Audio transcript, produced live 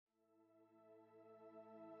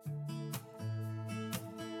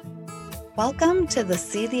Welcome to the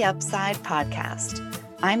See the Upside podcast.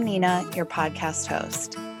 I'm Nina, your podcast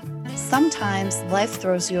host. Sometimes life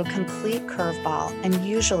throws you a complete curveball, and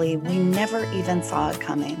usually we never even saw it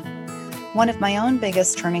coming. One of my own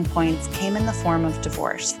biggest turning points came in the form of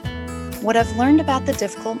divorce. What I've learned about the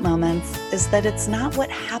difficult moments is that it's not what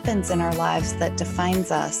happens in our lives that defines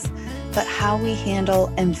us, but how we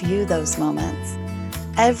handle and view those moments.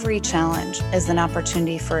 Every challenge is an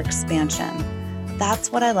opportunity for expansion.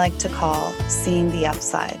 That's what I like to call seeing the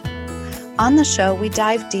upside. On the show, we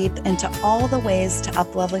dive deep into all the ways to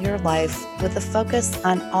uplevel your life with a focus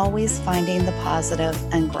on always finding the positive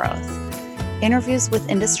and growth. Interviews with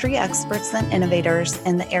industry experts and innovators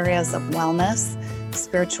in the areas of wellness,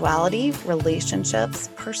 spirituality, relationships,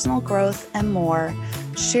 personal growth, and more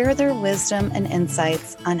share their wisdom and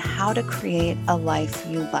insights on how to create a life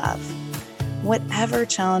you love. Whatever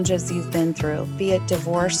challenges you've been through, be it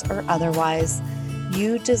divorce or otherwise,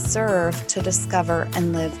 you deserve to discover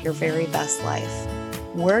and live your very best life.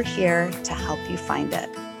 We're here to help you find it.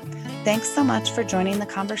 Thanks so much for joining the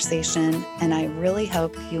conversation, and I really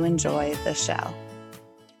hope you enjoy the show.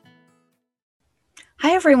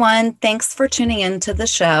 Hi, everyone. Thanks for tuning in to the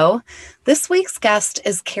show. This week's guest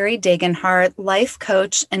is Carrie Degenhart, life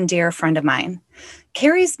coach and dear friend of mine.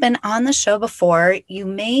 Carrie's been on the show before. You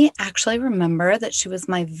may actually remember that she was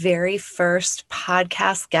my very first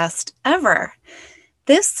podcast guest ever.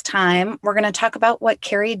 This time, we're going to talk about what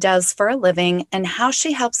Carrie does for a living and how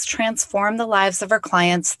she helps transform the lives of her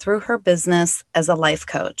clients through her business as a life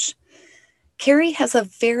coach. Carrie has a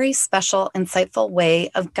very special, insightful way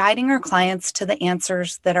of guiding her clients to the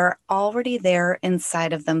answers that are already there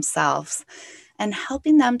inside of themselves and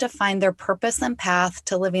helping them to find their purpose and path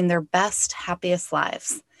to living their best, happiest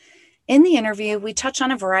lives. In the interview, we touch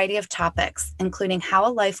on a variety of topics, including how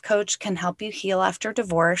a life coach can help you heal after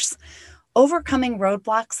divorce, overcoming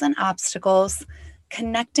roadblocks and obstacles,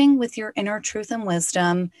 connecting with your inner truth and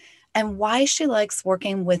wisdom, and why she likes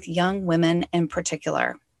working with young women in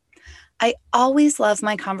particular. I always love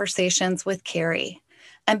my conversations with Carrie.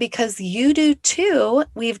 And because you do too,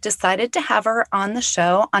 we've decided to have her on the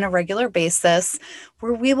show on a regular basis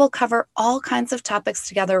where we will cover all kinds of topics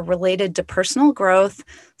together related to personal growth,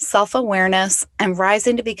 self-awareness, and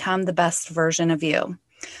rising to become the best version of you.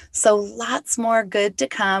 So lots more good to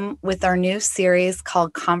come with our new series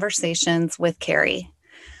called Conversations with Carrie.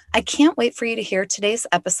 I can't wait for you to hear today's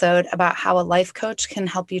episode about how a life coach can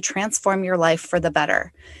help you transform your life for the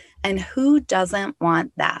better. And who doesn't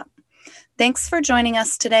want that? Thanks for joining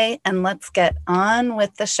us today, and let's get on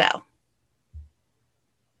with the show.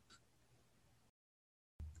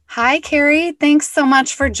 Hi, Carrie. Thanks so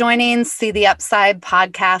much for joining See the Upside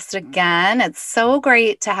podcast again. It's so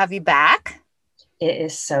great to have you back. It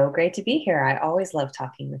is so great to be here. I always love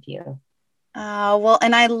talking with you.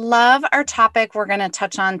 And I love our topic we're going to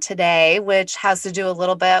touch on today, which has to do a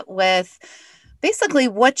little bit with basically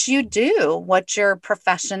what you do, what your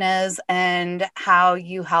profession is, and how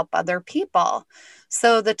you help other people.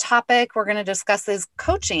 So the topic we're going to discuss is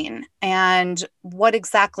coaching and what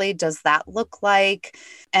exactly does that look like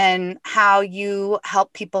and how you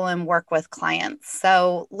help people and work with clients.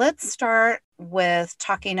 So let's start with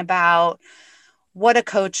talking about what a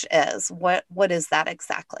coach is. What is that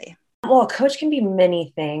exactly? Well, a coach can be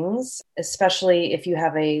many things, especially if you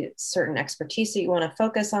have a certain expertise that you want to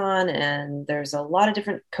focus on. And there's a lot of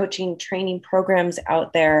different coaching training programs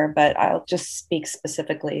out there, but I'll just speak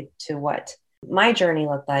specifically to what my journey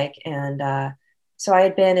looked like. And so I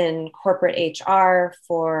had been in corporate HR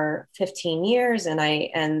for 15 years,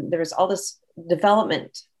 and there was all this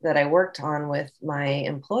development that I worked on with my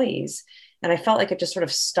employees. And I felt like it just sort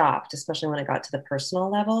of stopped, especially when it got to the personal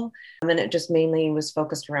level. And it just mainly was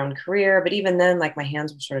focused around career. But even then, like my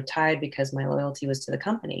hands were sort of tied because my loyalty was to the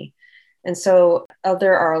company. And so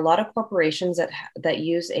there are a lot of corporations that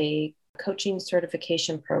use a coaching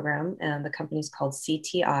certification program. And the company's called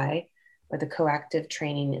CTI, or the Coactive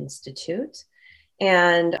Training Institute.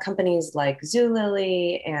 And companies like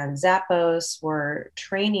Zulily and Zappos were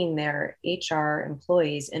training their HR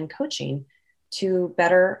employees in coaching to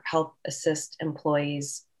better help assist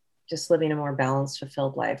employees just living a more balanced,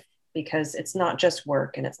 fulfilled life, because it's not just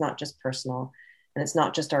work and it's not just personal and it's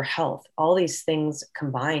not just our health. All these things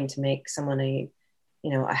combine to make someone a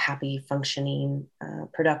happy, functioning,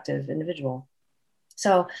 productive individual.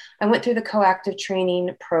 So I went through the Coactive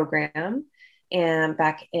Training program, and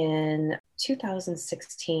back in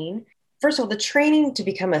 2016, first of all, the training to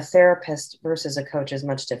become a therapist versus a coach is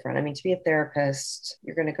much different. I mean, to be a therapist,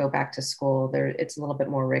 you're going to go back to school. It's a little bit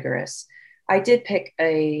more rigorous. I did pick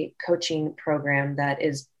a coaching program that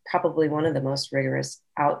is probably one of the most rigorous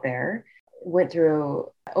out there. went through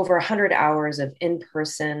over 100 hours of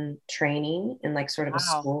in-person training in like sort of a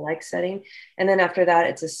Wow. school-like setting. And then after that,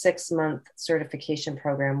 it's a 6-month certification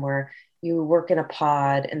program where you work in a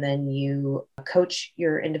pod and then you coach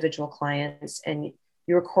your individual clients and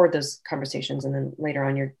you record those conversations. And then later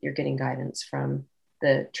on, you're getting guidance from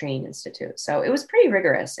the training institute. So it was pretty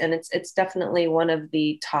rigorous, and it's definitely one of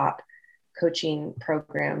the top coaching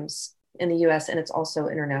programs in the US, and it's also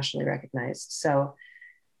internationally recognized. So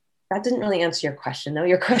that didn't really answer your question, though.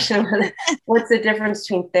 Your question was, what's the difference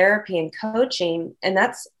between therapy and coaching? And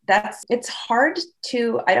that's it's hard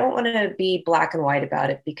to, I don't want to be black and white about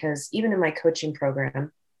it, because even in my coaching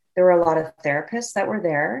program, there were a lot of therapists that were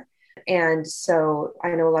there. And so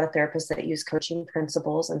I know a lot of therapists that use coaching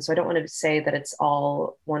principles. And so I don't want to say that it's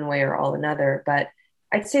all one way or all another, but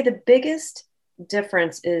I'd say the biggest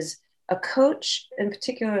difference is a coach, and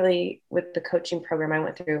particularly with the coaching program I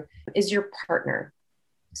went through, is your partner.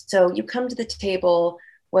 So you come to the table,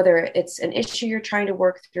 whether it's an issue you're trying to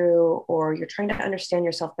work through, or you're trying to understand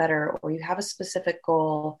yourself better, or you have a specific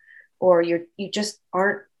goal, or you just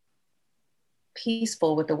aren't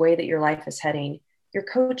peaceful with the way that your life is heading. Your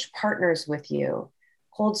coach partners with you,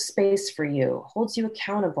 holds space for you, holds you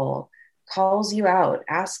accountable, calls you out,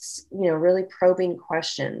 asks, really probing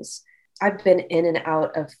questions. I've been in and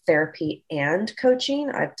out of therapy and coaching.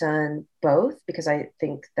 I've done both because I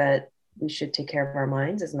think that we should take care of our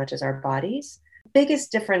minds as much as our bodies.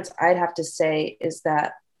 Biggest difference I'd have to say is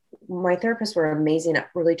that my therapists were amazing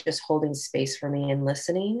at really just holding space for me and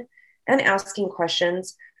listening and asking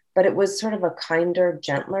questions, but it was sort of a kinder,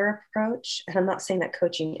 gentler approach. And I'm not saying that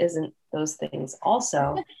coaching isn't those things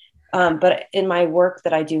also, but in my work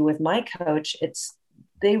that I do with my coach,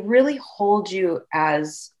 they really hold you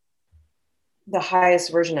as the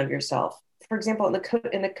highest version of yourself. For example, in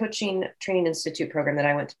the Coaching Training Institute program that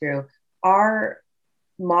I went through, our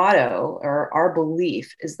motto or our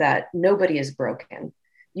belief is that nobody is broken.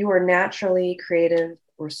 You are naturally creative,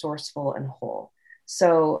 resourceful, and whole.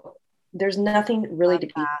 So there's nothing really to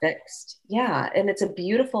be fixed. Yeah. And it's a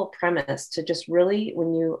beautiful premise to just really,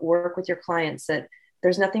 when you work with your clients, that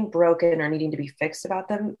there's nothing broken or needing to be fixed about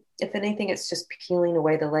them. If anything, it's just peeling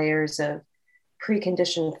away the layers of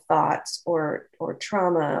preconditioned thoughts or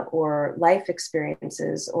trauma or life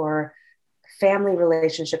experiences or family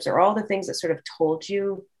relationships, or all the things that sort of told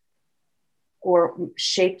you or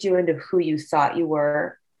shaped you into who you thought you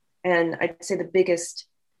were. And I'd say the biggest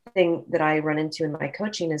thing that I run into in my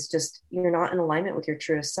coaching is just, you're not in alignment with your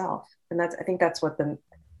truest self. And I think that's what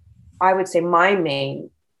I would say my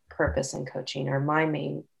main purpose in coaching, or my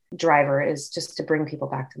main driver, is just to bring people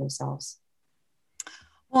back to themselves.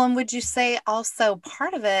 Well, and would you say also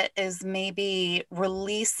part of it is maybe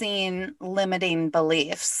releasing limiting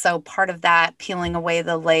beliefs? So part of that, peeling away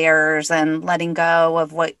the layers and letting go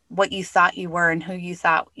of what you thought you were and who you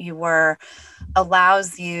thought you were,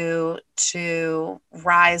 allows you to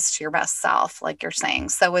rise to your best self, like you're saying.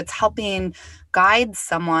 So it's helping guide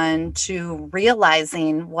someone to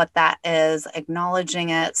realizing what that is,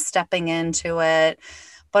 acknowledging it, stepping into it,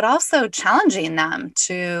 but also challenging them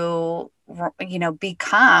to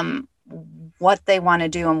become what they want to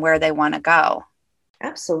do and where they want to go.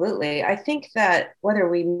 Absolutely. I think that whether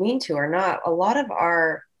we mean to or not, a lot of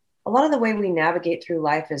the way we navigate through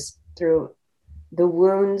life is through the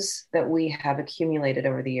wounds that we have accumulated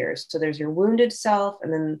over the years. So there's your wounded self,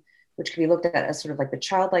 and then, which can be looked at as sort of like the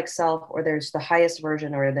childlike self, or there's the highest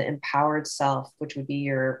version, or the empowered self, which would be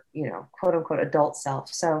your, quote unquote adult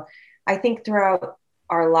self. So I think throughout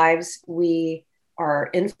our lives, we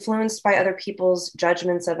are influenced by other people's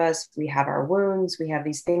judgments of us. We have our wounds. We have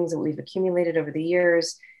these things that we've accumulated over the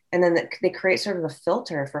years. And then they create sort of a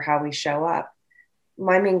filter for how we show up.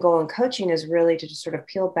 My main goal in coaching is really to just sort of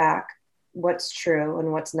peel back what's true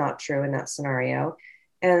and what's not true in that scenario.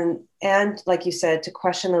 And like you said, to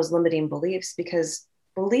question those limiting beliefs, because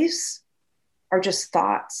beliefs are just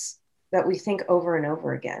thoughts that we think over and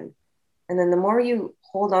over again. And then the more you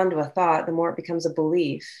hold on to a thought, the more it becomes a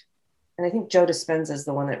belief. And I think Joe Dispenza is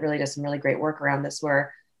the one that really does some really great work around this,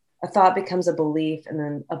 where a thought becomes a belief, and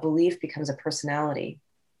then a belief becomes a personality.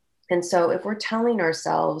 And so if we're telling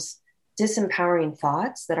ourselves disempowering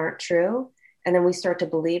thoughts that aren't true, and then we start to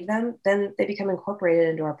believe them, then they become incorporated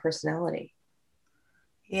into our personality.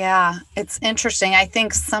 Yeah, it's interesting. I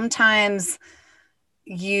think sometimes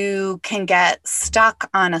you can get stuck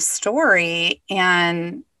on a story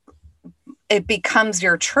and it becomes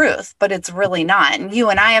your truth, but it's really not. And you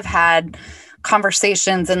and I have had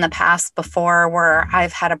conversations in the past before where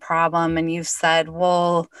I've had a problem and you've said,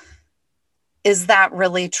 well, is that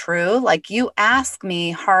really true? Like, you ask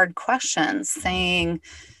me hard questions saying,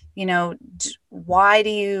 why do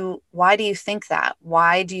you think that?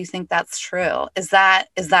 Why do you think that's true? Is that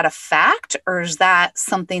a fact, or is that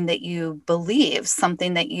something that you believe,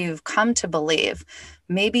 something that you've come to believe?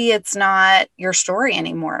 Maybe it's not your story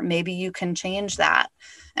anymore. Maybe you can change that.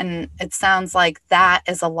 And it sounds like that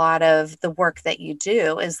is a lot of the work that you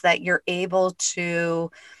do, is that you're able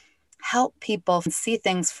to help people see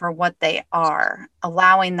things for what they are,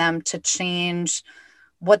 allowing them to change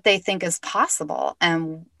what they think is possible,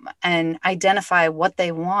 and identify what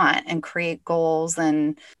they want and create goals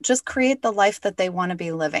and just create the life that they want to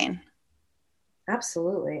be living.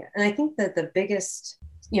 Absolutely. And I think that the biggest,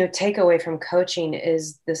 takeaway from coaching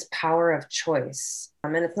is this power of choice.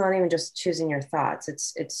 And it's not even just choosing your thoughts.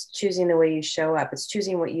 It's choosing the way you show up. It's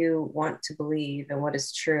choosing what you want to believe and what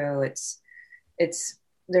is true. It's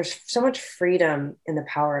there's so much freedom in the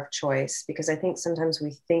power of choice, because I think sometimes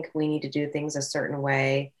we think we need to do things a certain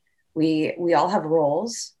way. We all have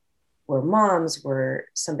roles. We're moms, we're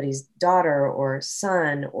somebody's daughter or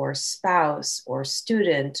son or spouse or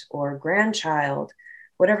student or grandchild.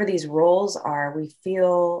 Whatever these roles are, we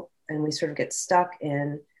feel and we sort of get stuck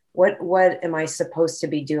in what am I supposed to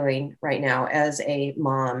be doing right now as a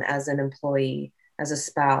mom, as an employee, as a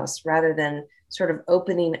spouse, rather than sort of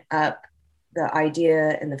opening up the idea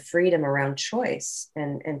and the freedom around choice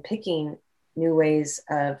and picking new ways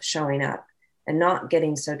of showing up and not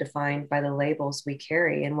getting so defined by the labels we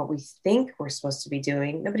carry and what we think we're supposed to be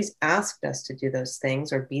doing. Nobody's asked us to do those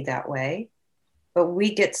things or be that way, but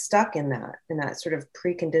we get stuck in that sort of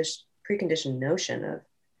preconditioned notion of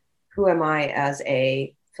who am I as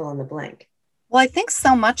a fill in the blank. Well, I think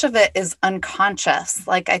so much of it is unconscious.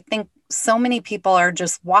 Like, I think so many people are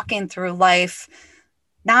just walking through life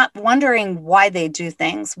not wondering why they do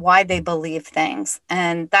things, why they believe things.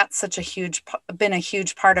 And that's been a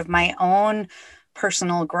huge part of my own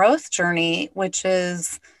personal growth journey, which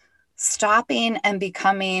is stopping and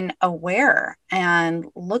becoming aware and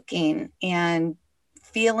looking and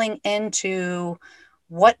feeling into,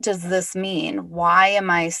 what does this mean? Why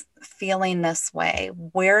am I feeling this way?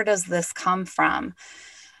 Where does this come from?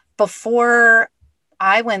 Before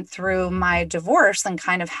I went through my divorce and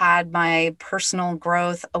kind of had my personal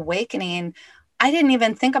growth awakening, I didn't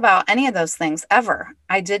even think about any of those things ever.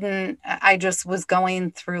 I just was going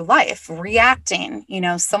through life reacting.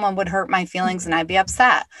 Someone would hurt my feelings and I'd be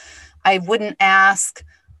upset. I wouldn't ask,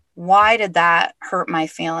 why did that hurt my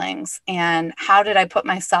feelings? And how did I put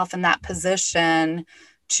myself in that position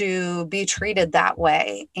to be treated that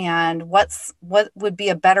way? And what would be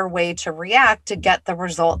a better way to react to get the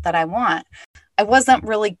result that I want? I wasn't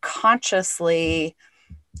really consciously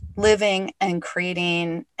living and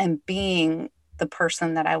creating and being the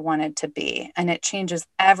person that I wanted to be. And it changes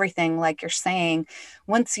everything, like you're saying,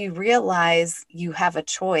 once you realize you have a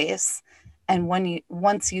choice. And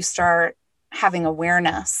once you start having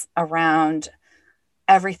awareness around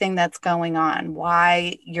everything that's going on,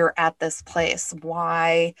 why you're at this place,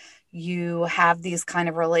 why you have these kind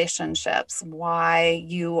of relationships, why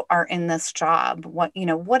you are in this job,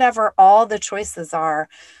 whatever all the choices are,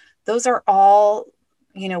 those are all,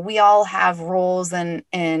 we all have roles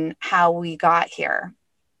in how we got here.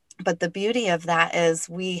 But the beauty of that is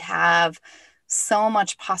we have so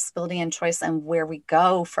much possibility and choice in where we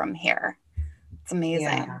go from here. It's amazing.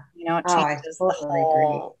 Yeah. It changes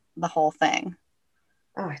the whole thing.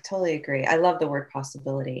 Oh, I totally agree. I love the word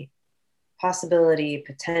possibility. Possibility,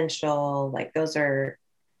 potential, like those are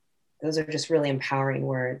just really empowering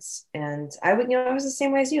words. And I was the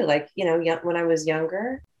same way as you. Like, when I was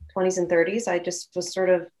younger, 20s and 30s, I just was sort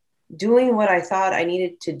of doing what I thought I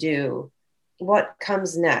needed to do. What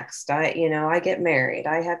comes next? I get married,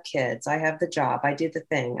 I have kids, I have the job, I do the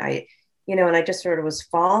thing. And I just sort of was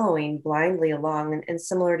following blindly along and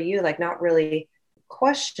similar to you, like not really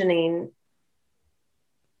questioning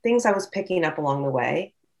things I was picking up along the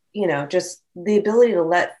way, just the ability to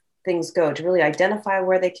let things go, to really identify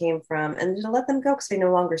where they came from and to let them go because they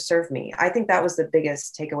no longer serve me. I think that was the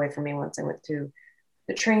biggest takeaway for me once I went through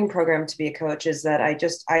the training program to be a coach, is that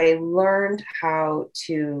I learned how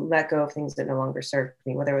to let go of things that no longer served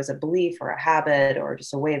me, whether it was a belief or a habit or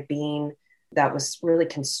just a way of being that was really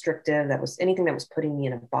constrictive, that was anything that was putting me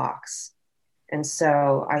in a box. And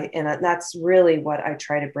so that's really what I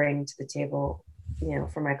try to bring to the table,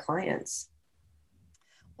 for my clients.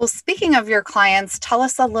 Well, speaking of your clients, tell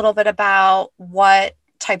us a little bit about what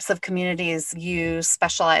types of communities you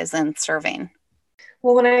specialize in serving.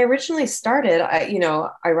 Well, when I originally started,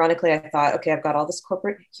 ironically, I thought, okay, I've got all this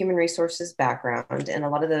corporate human resources background, and a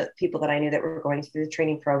lot of the people that I knew that were going through the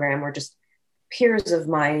training program were just peers of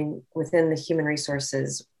mine within the human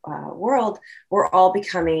resources world were all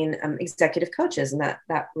becoming executive coaches. And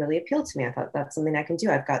that really appealed to me. I thought that's something I can do.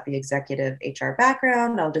 I've got the executive HR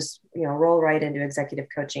background. I'll just, roll right into executive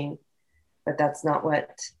coaching. But that's not what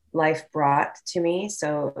life brought to me.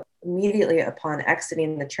 So immediately upon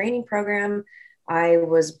exiting the training program, I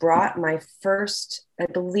was brought my first, I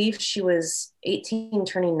believe she was 18,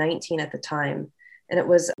 turning 19 at the time. And it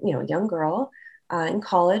was, a young girl in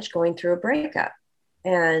college going through a breakup.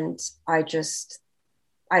 And I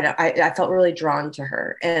felt really drawn to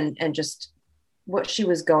her and just what she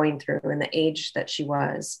was going through and the age that she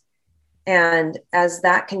was. And as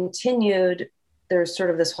that continued, there's sort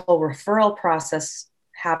of this whole referral process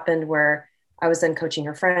happened where I was then coaching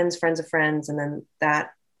her friends of friends. And then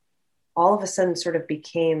that all of a sudden sort of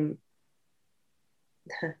became,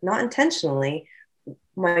 not intentionally,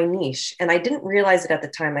 my niche. And I didn't realize it at the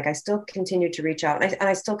time. Like I still continued to reach out and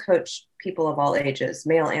I still coach people of all ages,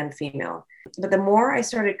 male and female. But the more I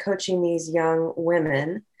started coaching these young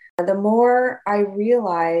women, the more I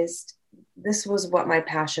realized this was what my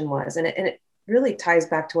passion was. And it really ties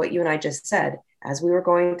back to what you and I just said. As we were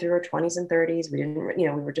going through our 20s and 30s, we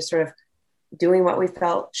were just sort of doing what we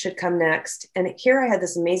felt should come next. And here I had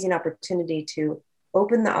this amazing opportunity to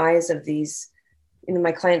open the eyes of these,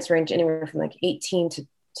 my clients range anywhere from like 18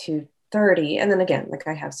 to 30. And then again, like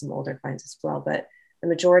I have some older clients as well, but the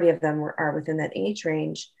majority of them are within that age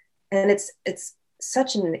range. And it's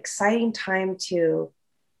such an exciting time to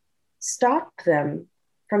stop them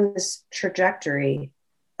from this trajectory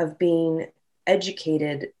of being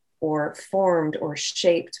educated or formed or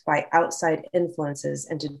shaped by outside influences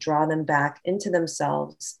and to draw them back into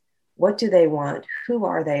themselves. What do they want? Who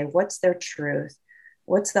are they? What's their truth?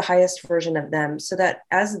 What's the highest version of them? So that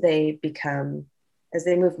as they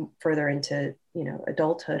move further into,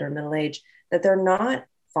 adulthood or middle age, that they're not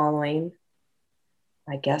following,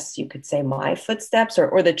 I guess you could say, my footsteps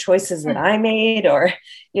or the choices that I made, or,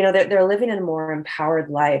 they're living a more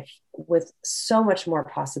empowered life with so much more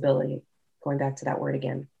possibility, going back to that word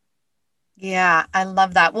again. Yeah, I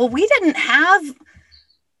love that. Well, we didn't have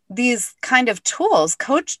these kind of tools.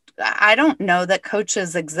 I don't know that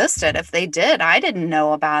coaches existed. If they did, I didn't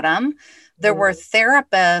know about them. There were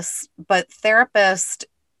therapists, but therapists,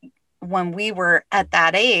 when we were at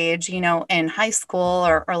that age, in high school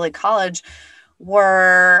or early college,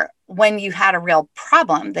 were when you had a real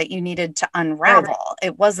problem that you needed to unravel. Right.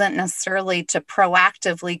 It wasn't necessarily to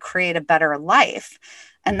proactively create a better life.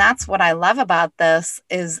 And that's what I love about this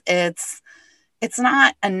is it's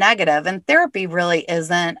not a negative, and therapy really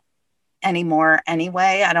isn't anymore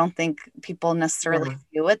anyway. I don't think people necessarily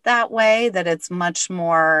view it that way, that it's much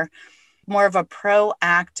more of a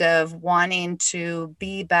proactive wanting to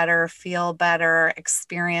be better, feel better,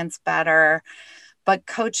 experience better. But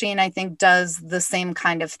coaching, I think, does the same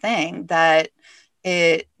kind of thing, that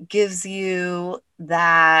it gives you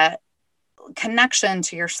that connection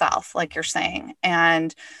to yourself, like you're saying,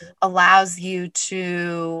 and allows you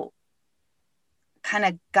to kind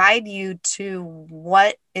of guide you to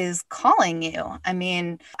what is calling you. I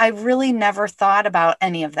mean, I really never thought about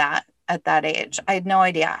any of that at that age. I had no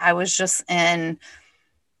idea. I was just in,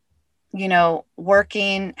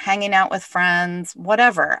 working, hanging out with friends,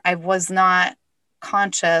 whatever. I was not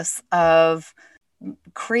conscious of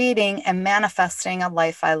creating and manifesting a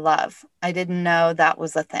life I love. I didn't know that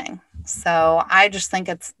was a thing. So I just think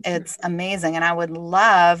it's amazing. And I would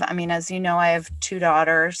love, as you know, I have 2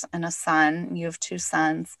 daughters and a son. You have 2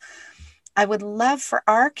 sons. I would love for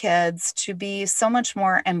our kids to be so much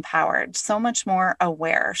more empowered, so much more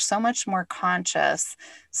aware, so much more conscious,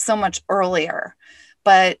 so much earlier.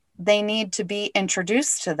 But they need to be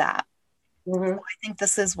introduced to that. Mm-hmm. So I think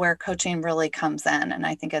this is where coaching really comes in. And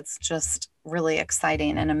I think it's just really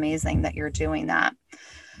exciting and amazing that you're doing that.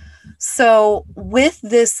 So with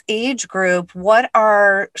this age group, what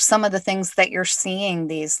are some of the things that you're seeing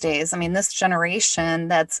these days? This generation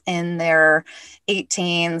that's in their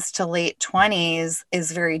 18s to late 20s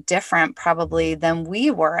is very different probably than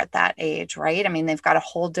we were at that age, right? They've got a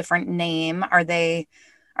whole different name. Are they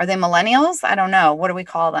millennials? I don't know. What do we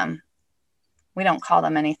call them? We don't call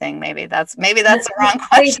them anything. Maybe that's the wrong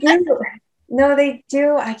question. They do. No, they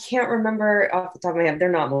do. I can't remember off the top of my head. They're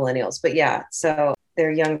not millennials, but yeah. So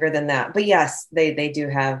they're younger than that. But yes, they do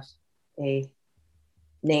have a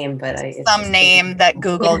name, but some name that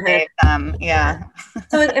Google gave them. Yeah.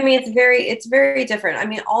 So it's very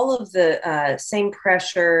different. All of the same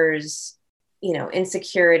pressures,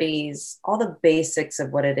 insecurities, all the basics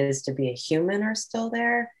of what it is to be a human are still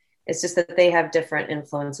there. It's just that they have different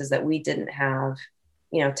influences that we didn't have,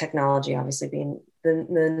 technology obviously being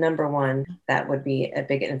the number one that would be a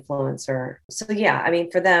big influencer. So yeah, I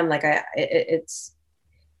mean, for them, like it's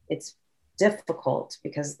difficult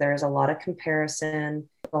because there's a lot of comparison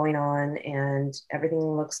going on and everything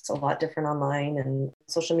looks a lot different online and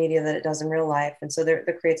social media than it does in real life. And so there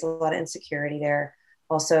creates a lot of insecurity there.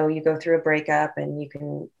 Also, you go through a breakup and you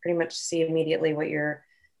can pretty much see immediately what your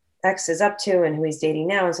ex is up to and who he's dating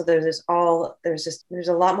now. And so there's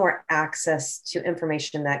a lot more access to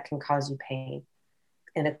information that can cause you pain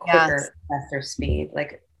in a quicker, faster speed.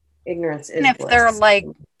 Like ignorance is and if bliss. they're like,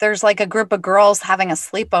 there's like a group of girls having a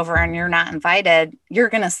sleepover and you're not invited, you're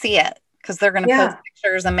going to see it because they're going to post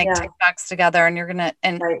pictures and make TikToks together and you're going to,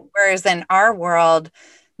 and whereas in our world,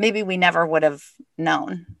 maybe we never would have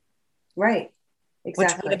known. Right.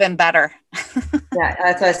 Exactly. Which would have been better. Yeah,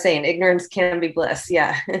 that's what I was saying. Ignorance can be bliss.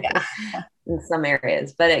 Yeah. In some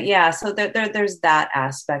areas. But so there's that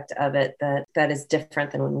aspect of it that is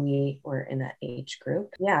different than when we were in that age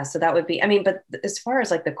group. Yeah. So that would be, I mean, but as far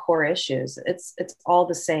as like the core issues, it's all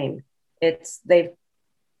the same. They've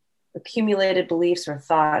accumulated beliefs or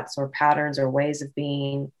thoughts or patterns or ways of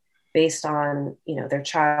being based on, their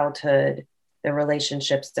childhood, their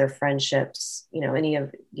relationships, their friendships, any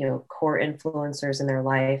of, core influencers in their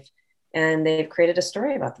life. And they've created a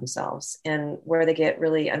story about themselves. And where they get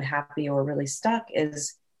really unhappy or really stuck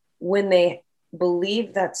is when they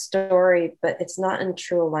believe that story, but it's not in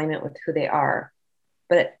true alignment with who they are.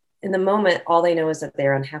 But in the moment, all they know is that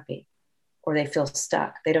they're unhappy or they feel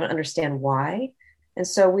stuck. They don't understand why. And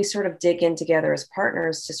so we sort of dig in together as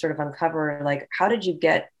partners to sort of uncover, like, how did you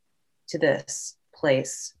get to this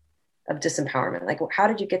place of disempowerment? Like, how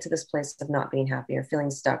did you get to this place of not being happy or feeling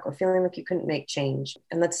stuck or feeling like you couldn't make change?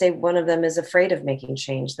 And let's say one of them is afraid of making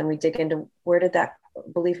change. Then we dig into, where did that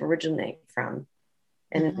belief originate from?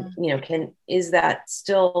 And, is that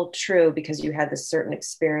still true because you had this certain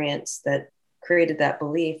experience that created that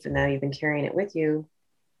belief and now you've been carrying it with you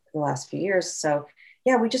for the last few years? So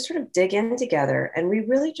yeah, we just sort of dig in together and we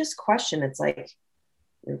really just question. It's like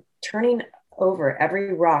you're turning over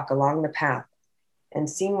every rock along the path and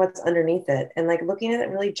seeing what's underneath it and like looking at it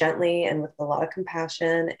really gently and with a lot of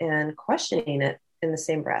compassion and questioning it in the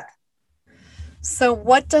same breath. So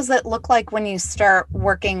what does it look like when you start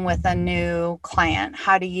working with a new client?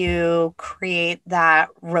 How do you create that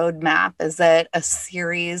roadmap? Is it a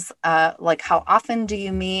series? Like how often do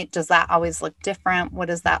you meet? Does that always look different? What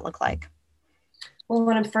does that look like? Well,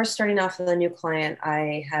 when I'm first starting off with a new client,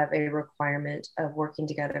 I have a requirement of working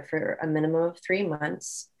together for a minimum of 3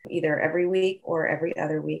 months, either every week or every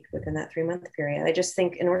other week within that 3-month period. I just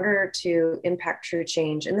think in order to impact true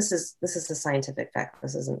change, and this is a scientific fact,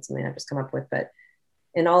 this isn't something I've just come up with, but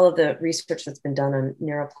in all of the research that's been done on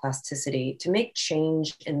neuroplasticity, to make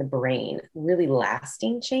change in the brain, really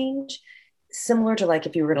lasting change, similar to like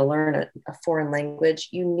if you were to learn a foreign language,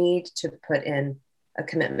 you need to put in a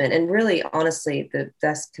commitment. And really, honestly, the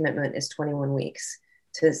best commitment is 21 weeks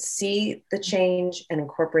to see the change and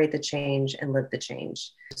incorporate the change and live the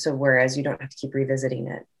change. So whereas you don't have to keep revisiting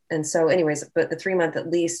it. And so anyways, but the 3-month at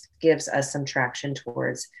least gives us some traction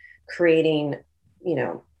towards creating,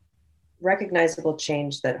 recognizable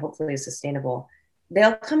change that hopefully is sustainable.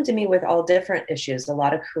 They'll come to me with all different issues, a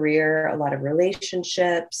lot of career, a lot of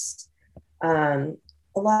relationships, a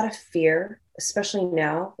lot of fear, especially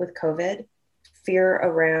now with COVID. Fear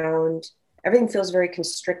around everything feels very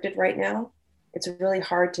constricted right now. It's really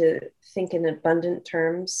hard to think in abundant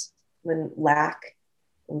terms when lack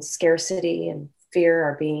and scarcity and fear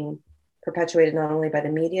are being perpetuated not only by the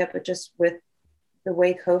media, but just with the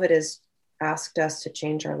way COVID has asked us to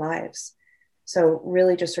change our lives. So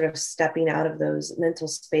really just sort of stepping out of those mental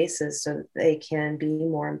spaces so they can be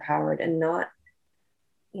more empowered and not,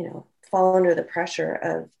 fall under the pressure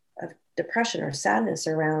of depression or sadness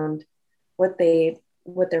around what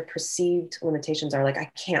their perceived limitations are. Like, I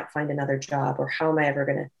can't find another job, or how am I ever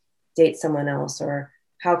going to date someone else, or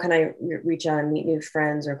how can I reach out and meet new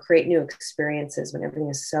friends or create new experiences when everything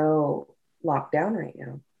is so locked down right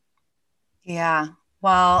now. Yeah.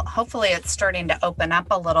 Well, hopefully it's starting to open up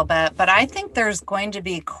a little bit, but I think there's going to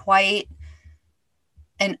be quite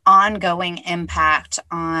an ongoing impact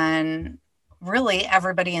on really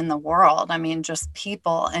everybody in the world. I mean, just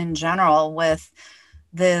people in general with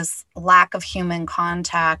this lack of human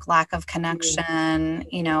contact, lack of connection.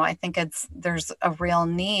 I think there's a real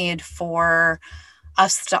need for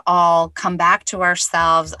us to all come back to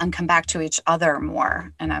ourselves and come back to each other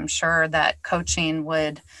more. And I'm sure that coaching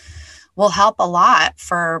will help a lot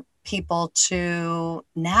for people to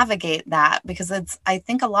navigate that, because I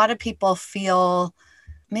think a lot of people feel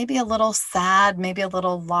maybe a little sad, maybe a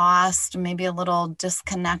little lost, maybe a little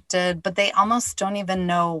disconnected, but they almost don't even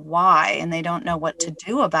know why and they don't know what to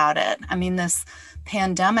do about it. I mean, this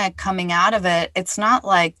pandemic coming out of it, it's not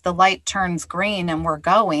like the light turns green and we're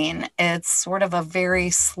going. It's sort of a very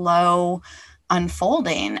slow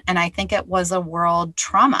unfolding. And I think it was a world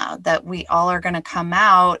trauma that we all are going to come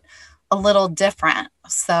out a little different.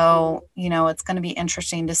 So, it's going to be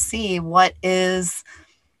interesting to see what is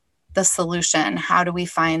the solution. How do we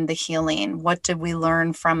find the healing? What did we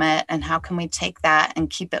learn from it? And how can we take that and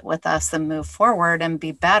keep it with us and move forward and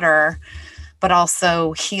be better, but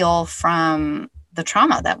also heal from the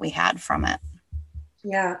trauma that we had from it?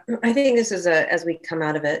 Yeah, I think this is as we come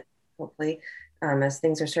out of it, hopefully, as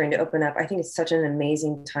things are starting to open up, I think it's such an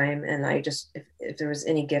amazing time. And I just, if there was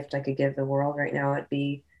any gift I could give the world right now, it'd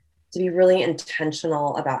be to be really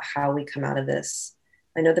intentional about how we come out of this.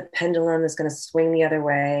 I know the pendulum is going to swing the other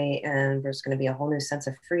way, and there's going to be a whole new sense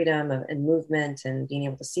of freedom and movement and being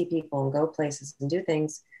able to see people and go places and do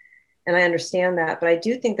things. And I understand that, but I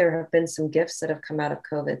do think there have been some gifts that have come out of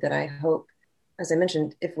COVID that I hope, as I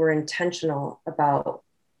mentioned, if we're intentional about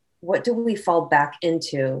what do we fall back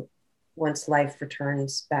into once life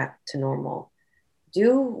returns back to normal?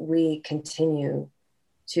 Do we continue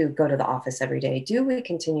to go to the office every day? Do we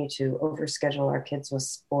continue to overschedule our kids with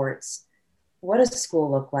sports? What does school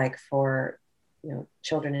look like for,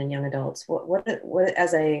 children and young adults? What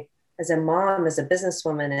as a mom, as a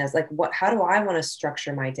businesswoman, how do I want to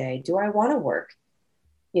structure my day? Do I want to work,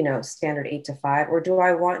 standard 8 to 5, or do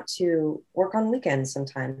I want to work on weekends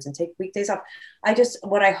sometimes and take weekdays off?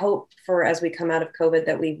 What I hope for as we come out of COVID,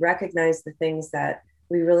 that we recognize the things that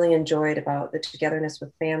we really enjoyed about the togetherness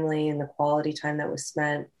with family and the quality time that was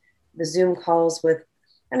spent, the Zoom calls with,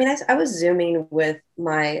 I was Zooming with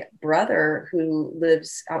my brother who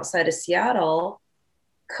lives outside of Seattle.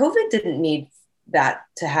 COVID didn't need that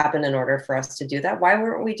to happen in order for us to do that. Why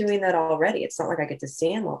weren't we doing that already? It's not like I get to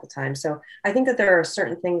see him all the time. So I think that there are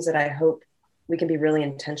certain things that I hope we can be really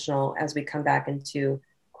intentional as we come back into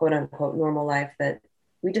quote unquote normal life, that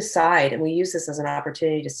we decide, and we use this as an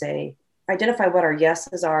opportunity to say, identify what our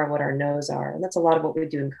yeses are and what our nos are. And that's a lot of what we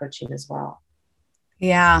do in coaching as well.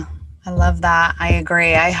 Yeah, I love that. I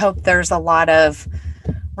agree. I hope there's a lot of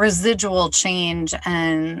residual change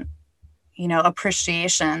and,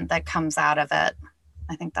 appreciation that comes out of it.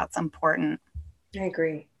 I think that's important. I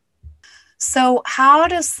agree. So how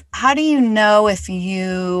do you know if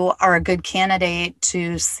you are a good candidate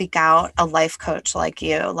to seek out a life coach like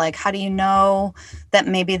you? Like, how do you know that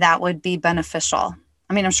maybe that would be beneficial?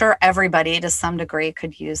 I'm sure everybody to some degree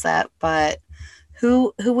could use it, but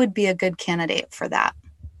who would be a good candidate for that?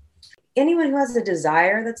 Anyone who has a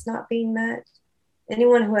desire that's not being met,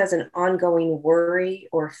 anyone who has an ongoing worry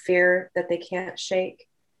or fear that they can't shake,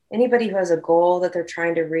 anybody who has a goal that they're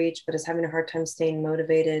trying to reach but is having a hard time staying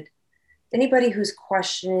motivated, anybody who's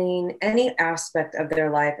questioning any aspect of their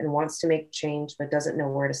life and wants to make change but doesn't know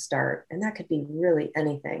where to start. And that could be really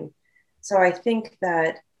anything. So I think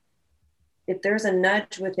that if there's a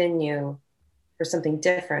nudge within you for something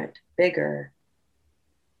different, bigger,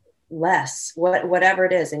 less, whatever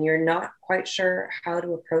it is, and you're not quite sure how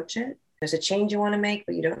to approach it, there's a change you want to make,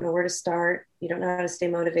 but you don't know where to start, you don't know how to stay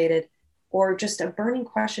motivated, or just a burning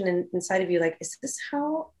question inside of you, like, is this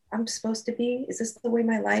how I'm supposed to be? Is this the way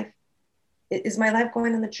is my life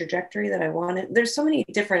going on the trajectory that I wanted? There's so many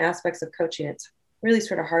different aspects of coaching. It's really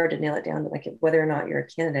sort of hard to nail it down to like whether or not you're a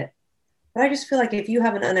candidate. But I just feel like if you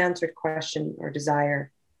have an unanswered question or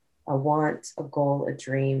desire, a want, a goal, a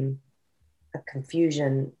dream, a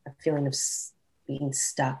confusion, a feeling of being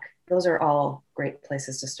stuck, those are all great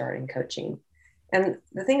places to start in coaching. And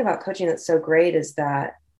the thing about coaching that's so great is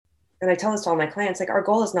that, and I tell this to all my clients, like, our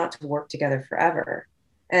goal is not to work together forever.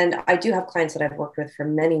 And I do have clients that I've worked with for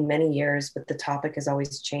many, many years, but the topic has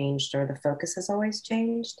always changed or the focus has always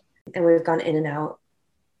changed. And we've gone in and out,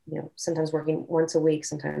 sometimes working once a week,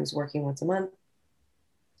 sometimes working once a month.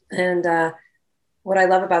 And what I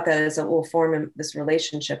love about that is that we'll form this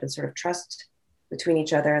relationship and sort of trust between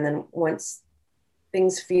each other. And then once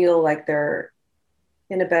things feel like they're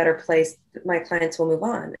in a better place, my clients will move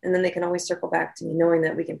on. And then they can always circle back to me, knowing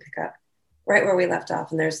that we can pick up right where we left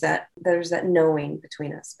off. And there's that knowing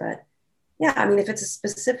between us. But yeah, if it's a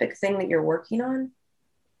specific thing that you're working on,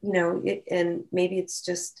 and maybe it's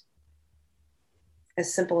just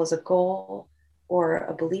as simple as a goal or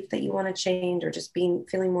a belief that you want to change, or just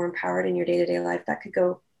feeling more empowered in your day-to-day life, that could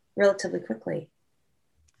go relatively quickly,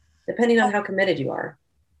 depending on how committed you are.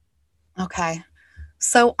 Okay.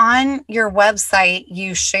 So on your website,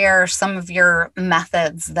 you share some of your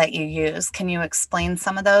methods that you use. Can you explain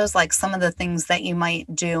some of those, like some of the things that you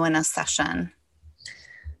might do in a session?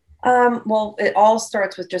 Well, it all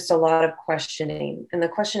starts with just a lot of questioning, and the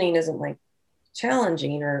questioning isn't like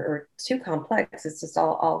challenging or too complex. It's just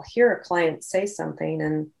I'll hear a client say something,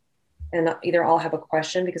 and either I'll have a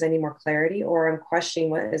question because I need more clarity, or I'm questioning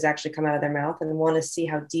what has actually come out of their mouth and want to see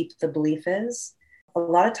how deep the belief is. A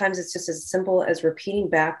lot of times it's just as simple as repeating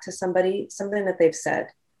back to somebody something that they've said.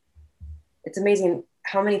 It's amazing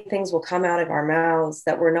how many things will come out of our mouths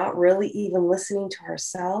that we're not really even listening to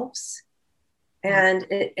ourselves. And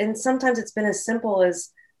sometimes it's been as simple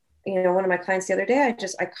as, one of my clients the other day,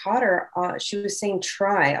 I caught her, she was saying,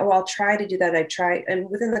 try. Oh, I'll try to do that. I try. And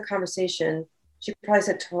within the conversation, she probably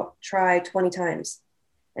said, try 20 times.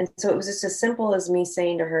 And so it was just as simple as me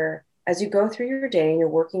saying to her, as you go through your day and you're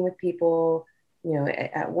working with people,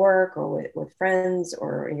 at work or with friends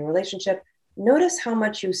or in your relationship, notice how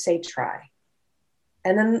much you say try.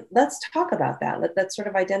 And then let's talk about that. Let's sort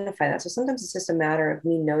of identify that. So sometimes it's just a matter of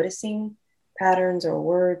me noticing patterns or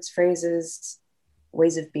words, phrases,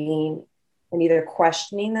 ways of being, and either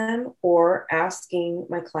questioning them or asking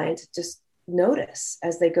my client to just notice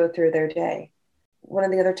as they go through their day. One of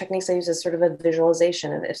the other techniques I use is sort of a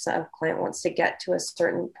visualization of if a client wants to get to a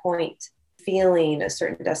certain point, feeling a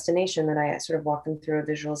certain destination, that I sort of walk them through a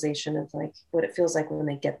visualization of like what it feels like when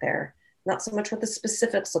they get there. Not so much what the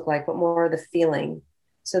specifics look like, but more the feeling,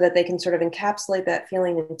 so that they can sort of encapsulate that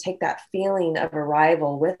feeling and take that feeling of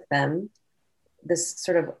arrival with them, this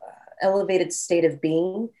sort of elevated state of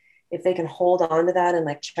being. If they can hold on to that and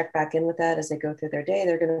like check back in with that as they go through their day,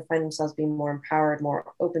 they're going to find themselves being more empowered,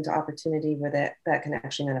 more open to opportunity where that can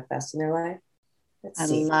actually manifest in their life. I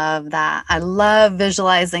love that. I love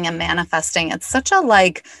visualizing and manifesting. It's such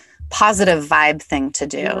a positive vibe thing to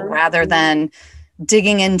do, rather than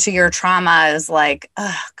digging into your trauma is like,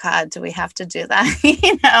 oh God, do we have to do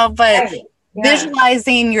that? But right. Yeah.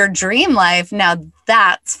 Visualizing your dream life, now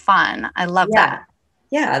that's fun. I love that.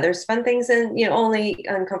 Yeah, there's fun things and only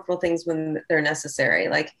uncomfortable things when they're necessary.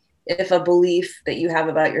 Like if a belief that you have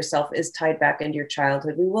about yourself is tied back into your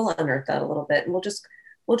childhood, we will unearth that a little bit, and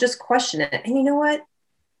we'll just question it. And you know what?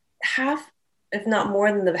 Half, if not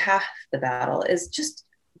more than half the battle is just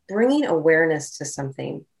bringing awareness to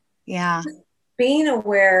something. Yeah. Being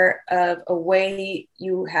aware of a way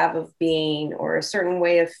you have of being or a certain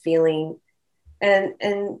way of feeling.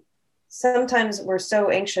 And sometimes we're so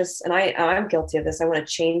anxious, and I'm guilty of this. I want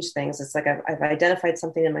to change things. It's like I've identified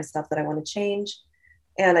something in myself that I want to change,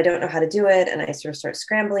 and I don't know how to do it. And I sort of start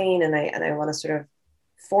scrambling, and I want to sort of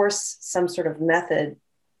force some sort of method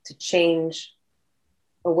to change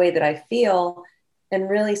a way that I feel. And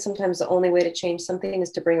really, sometimes the only way to change something is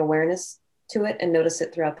to bring awareness to it and notice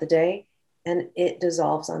it throughout the day, and it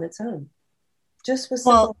dissolves on its own, just with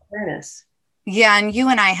simple awareness. Yeah. And you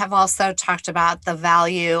and I have also talked about the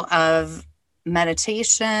value of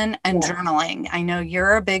meditation and journaling. I know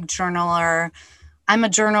you're a big journaler. I'm a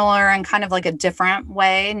journaler in kind of like a different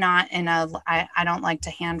way, not in I don't like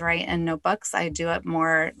to handwrite in notebooks. I do it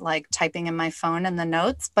more like typing in my phone in the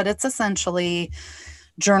notes, but it's essentially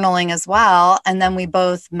journaling as well. And then we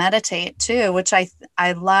both meditate too, which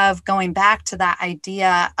I love, going back to that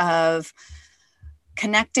idea of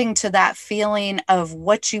connecting to that feeling of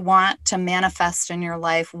what you want to manifest in your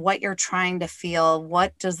life, what you're trying to feel,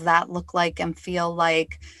 what does that look like and feel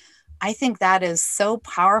like? I think that is so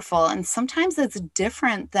powerful. And sometimes it's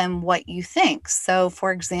different than what you think. So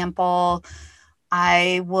for example,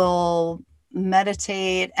 I will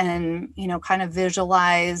meditate and, kind of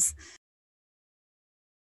visualize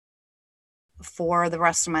for the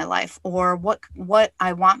rest of my life, or what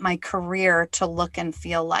I want my career to look and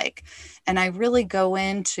feel like. And I really go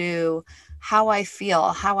into how I feel,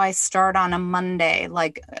 how I start on a Monday,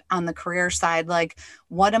 like on the career side, like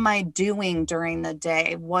what am I doing during the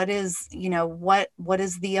day? What is, what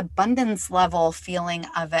is the abundance level feeling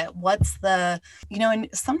of it? What's the, and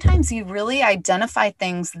sometimes you really identify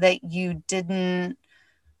things that you didn't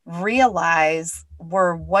realize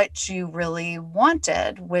were what you really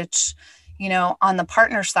wanted, which, on the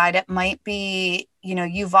partner side, it might be,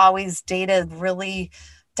 you've always dated really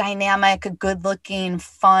dynamic, good looking,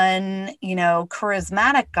 fun,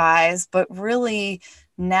 charismatic guys, but really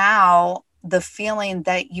now the feeling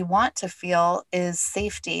that you want to feel is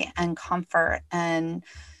safety and comfort and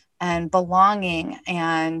belonging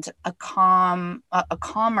and a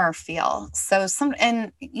calmer feel. So sometimes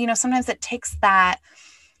it takes that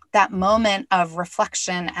moment of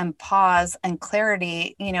reflection and pause and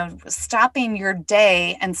clarity, stopping your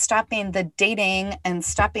day and stopping the dating and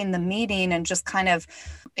stopping the meeting and just kind of,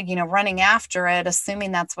 running after it,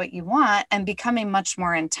 assuming that's what you want, and becoming much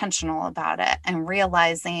more intentional about it and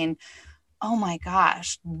realizing oh my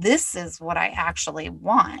gosh, this is what I actually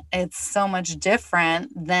want. It's so much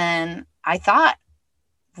different than I thought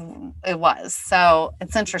it was. So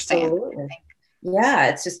it's interesting. Absolutely. Yeah,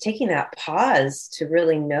 it's just taking that pause to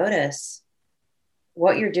really notice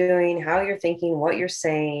what you're doing, how you're thinking, what you're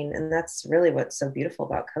saying. And that's really what's so beautiful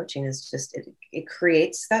about coaching is just it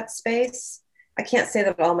creates that space. I can't say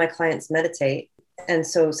that all my clients meditate. And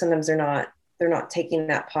so sometimes they're not taking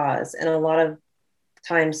that pause. And a lot of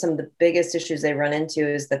times some of the biggest issues they run into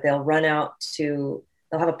is that they'll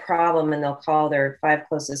have a problem and they'll call their 5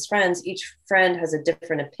 closest friends. Each friend has a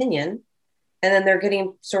different opinion. And then they're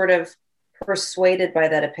getting sort of persuaded by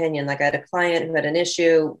that opinion. Like I had a client who had an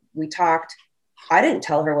issue. We talked. I didn't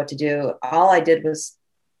tell her what to do. All I did was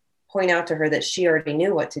point out to her that she already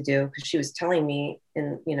knew what to do because she was telling me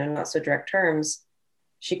in, not so direct terms.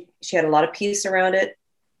 She had a lot of peace around it,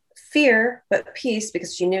 fear, but peace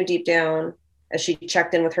because she knew deep down as she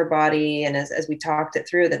checked in with her body and as we talked it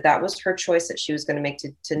through that was her choice that she was going to make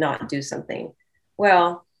to not do something.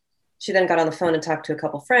 Well, she then got on the phone and talked to a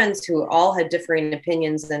couple friends who all had differing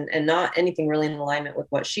opinions and not anything really in alignment with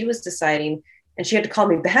what she was deciding. And she had to call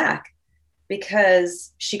me back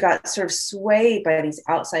because she got sort of swayed by these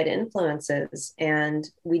outside influences. And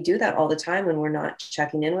we do that all the time when we're not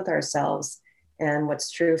checking in with ourselves, and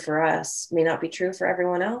what's true for us may not be true for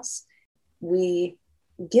everyone else. We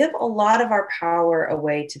give a lot of our power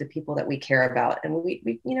away to the people that we care about. And we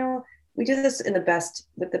do this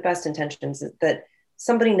with the best intentions, that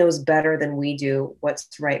somebody knows better than we do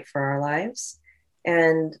what's right for our lives.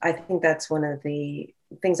 And I think that's one of the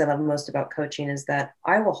things I love most about coaching is that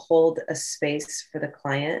I will hold a space for the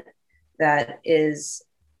client that is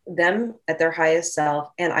them at their highest self.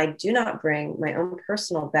 And I do not bring my own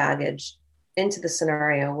personal baggage into the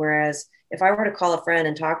scenario. Whereas if I were to call a friend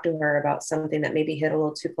and talk to her about something that maybe hit a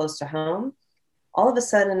little too close to home, all of a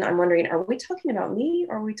sudden I'm wondering, are we talking about me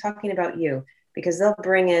or are we talking about you? Because they'll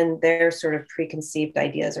bring in their sort of preconceived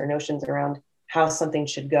ideas or notions around how something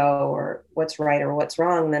should go or what's right or what's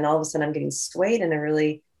wrong. And then all of a sudden I'm getting swayed in a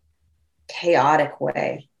really chaotic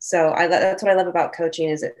way. So that's what I love about coaching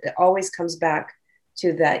is it always comes back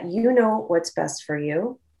to that, what's best for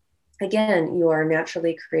you. Again, you are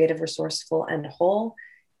naturally creative, resourceful, and whole.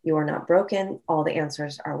 You are not broken. All the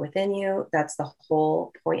answers are within you. That's the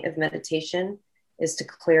whole point of meditation, is to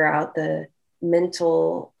clear out the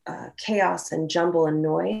mental chaos and jumble and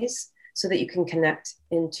noise so that you can connect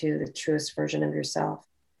into the truest version of yourself.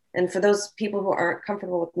 And for those people who aren't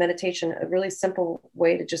comfortable with meditation, a really simple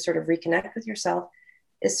way to just sort of reconnect with yourself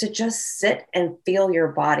is to just sit and feel your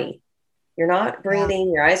body. You're not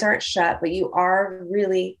breathing, your eyes aren't shut, but you are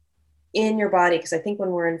really in your body. Because I think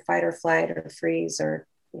when we're in fight or flight or freeze, or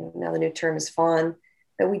now the new term is fawn,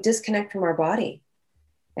 that we disconnect from our body.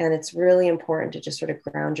 And it's really important to just sort of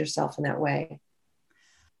ground yourself in that way.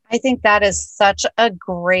 I think that is such a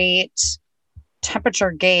great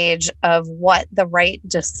temperature gauge of what the right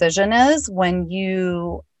decision is when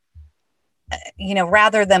you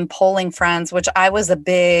rather than polling friends, which I was a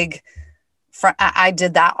big, I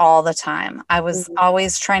did that all the time. I was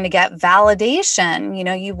always trying to get validation.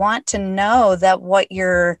 You want to know that what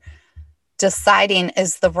you're deciding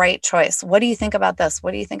is the right choice. What do you think about this?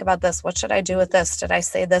 What do you think about this? What should I do with this? Did I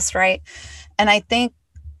say this right? And I think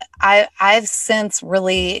I've since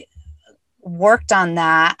really worked on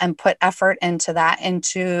that and put effort into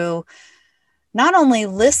not only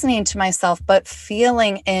listening to myself, but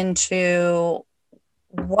feeling into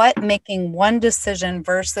what making one decision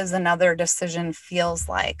versus another decision feels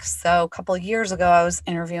like. So a couple of years ago, I was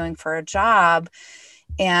interviewing for a job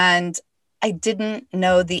and I didn't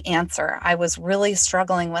know the answer. I was really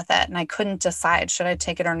struggling with it and I couldn't decide, should I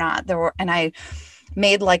take it or not? I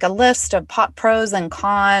made like a list of pros and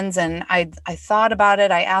cons. And I thought about it.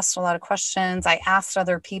 I asked a lot of questions. I asked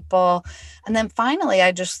other people. And then finally,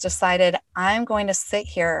 I just decided I'm going to sit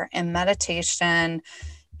here in meditation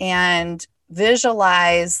and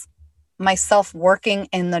visualize myself working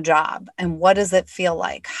in the job. And what does it feel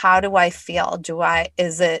like? How do I feel?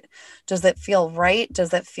 Does it feel right?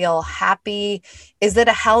 Does it feel happy? Is it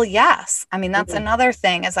a hell yes? I mean, that's another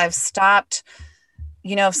thing as I've stopped,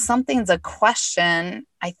 if something's a question,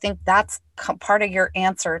 I think that's part of your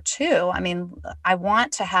answer too. I mean, I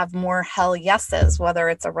want to have more hell yeses, whether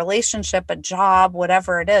it's a relationship, a job,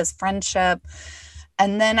 whatever it is, friendship.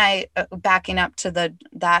 And then backing up to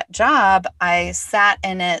that job, I sat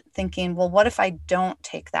in it thinking, well, what if I don't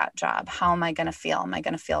take that job? How am I going to feel? Am I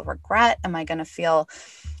going to feel regret? Am I going to feel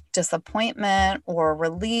disappointment or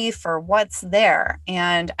relief, or what's there?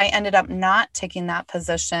 And I ended up not taking that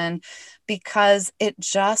position because it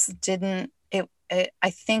just didn't, I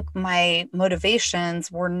think my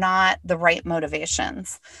motivations were not the right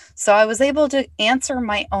motivations. So I was able to answer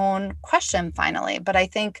my own question finally. But I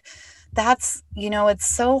think that's, it's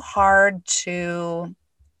so hard to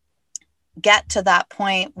get to that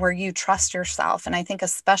point where you trust yourself. And I think,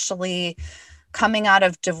 especially coming out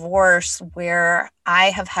of divorce, where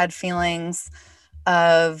I have had feelings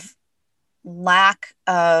of lack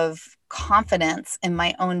of confidence in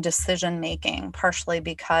my own decision making, partially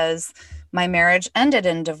because my marriage ended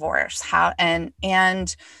in divorce.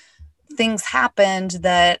 And things happened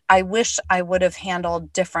that I wish I would have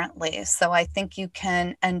handled differently. So I think you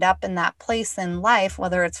can end up in that place in life,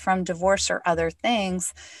 whether it's from divorce or other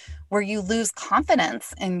things, where you lose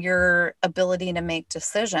confidence in your ability to make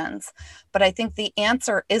decisions. But I think the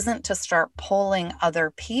answer isn't to start polling other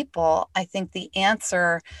people. I think the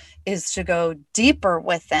answer is to go deeper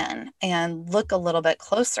within and look a little bit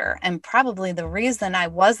closer. And probably the reason I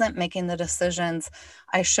wasn't making the decisions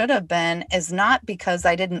I should have been is not because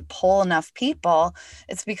I didn't poll enough people.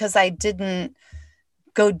 It's because I didn't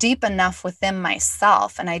go deep enough within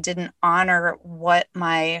myself, and I didn't honor what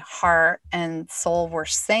my heart and soul were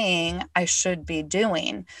saying I should be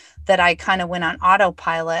doing, that I kind of went on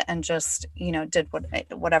autopilot and just, did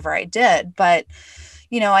whatever I did. But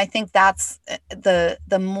I think that's the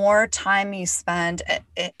more time you spend,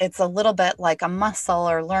 it's a little bit like a muscle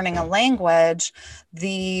or learning a language.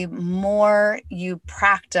 The more you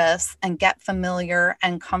practice and get familiar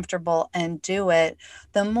and comfortable and do it,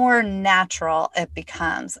 the more natural it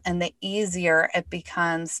becomes, and the easier it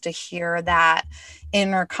becomes to hear that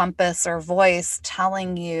inner compass or voice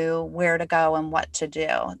telling you where to go and what to do.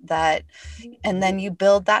 And then you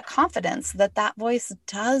build that confidence that voice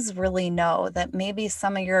does really know that maybe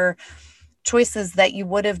some of your choices that you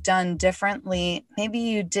would have done differently, maybe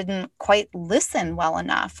you didn't quite listen well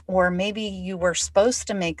enough, or maybe you were supposed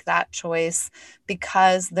to make that choice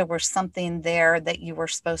because there was something there that you were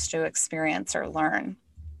supposed to experience or learn.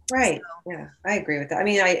 Right. So, yeah, I agree with that. I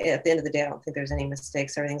mean, at the end of the day, I don't think there's any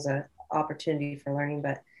mistakes. Everything's an opportunity for learning.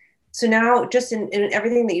 But so now, just in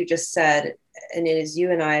everything that you just said, and it is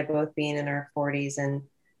you and I both being in our 40s and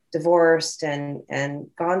divorced and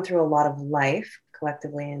gone through a lot of life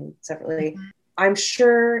collectively and separately, mm-hmm. I'm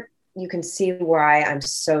sure you can see why I'm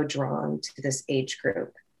so drawn to this age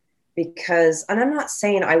group. Because, and I'm not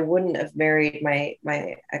saying I wouldn't have married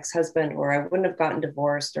my ex-husband, or I wouldn't have gotten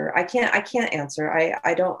divorced, or I can't answer.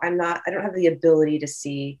 I don't have the ability to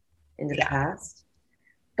see into the past.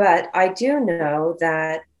 But I do know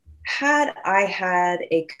that had I had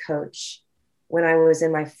a coach when I was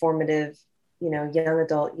in my formative, young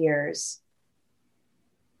adult years,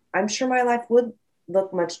 I'm sure my life would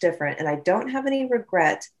look much different. And I don't have any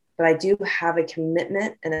regret, but I do have a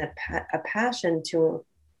commitment and a passion to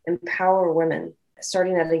empower women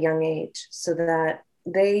starting at a young age, so that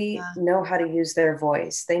they know how to use their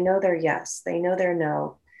voice. They know their yes, they know their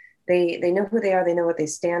no, they know who they are, they know what they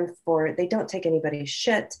stand for, they don't take anybody's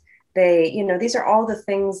shit. These are all the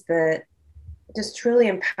things that just truly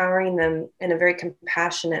empowering them in a very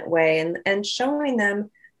compassionate way, and showing them,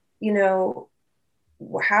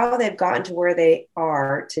 how they've gotten to where they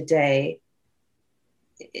are today.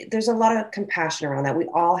 There's a lot of compassion around that. We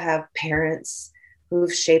all have parents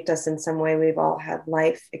who've shaped us in some way. We've all had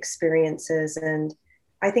life experiences. And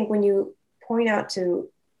I think when you point out to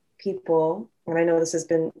people, and I know this has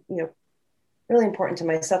been, really important to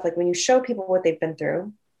myself, like when you show people what they've been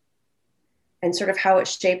through and sort of how it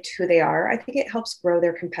shaped who they are, I think it helps grow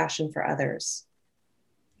their compassion for others.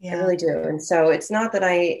 Yeah. I really do. And so it's not that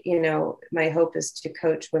my hope is to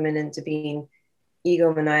coach women into being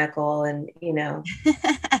egomaniacal and,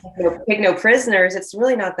 take no prisoners. It's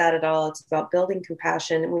really not that at all. It's about building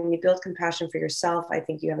compassion. And when you build compassion for yourself, I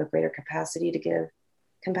think you have a greater capacity to give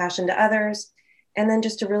compassion to others. And then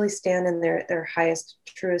just to really stand in their highest,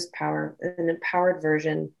 truest power, an empowered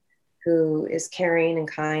version who is caring and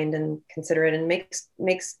kind and considerate and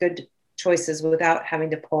makes good choices without having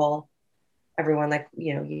to pull everyone like,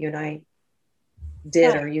 you and I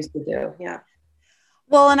did or used to do. Yeah.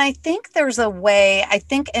 Well, and I think there's a way, I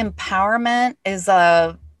think empowerment is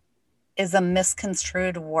a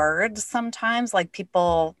misconstrued word sometimes. Like,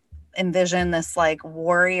 people envision this like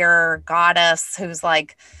warrior goddess who's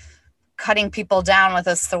like cutting people down with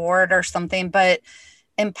a sword or something, but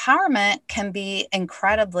empowerment can be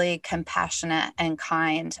incredibly compassionate and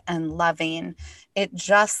kind and loving. It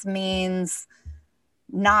just means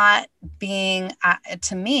not being,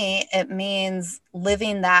 to me, it means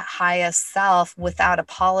living that highest self without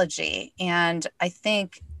apology. And I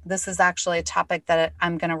think this is actually a topic that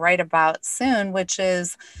I'm going to write about soon, which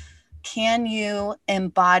is, can you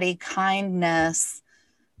embody kindness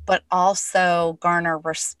but also garner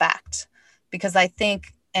respect. Because I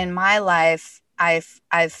think in my life,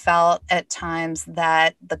 I've felt at times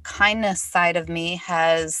that the kindness side of me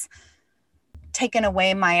has taken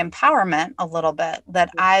away my empowerment a little bit, that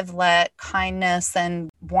I've let kindness and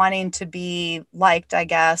wanting to be liked, I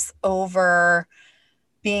guess, over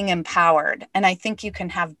being empowered. And I think you can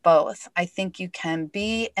have both. I think you can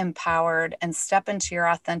be empowered and step into your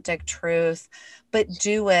authentic truth, but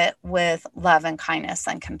do it with love and kindness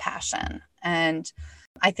and compassion. And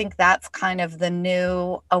I think that's kind of the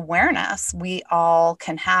new awareness we all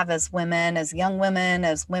can have as women, as young women,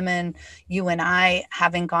 as women, you and I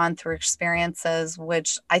having gone through experiences,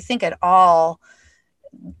 which I think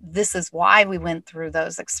this is why we went through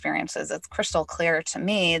those experiences. It's crystal clear to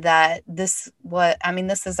me that this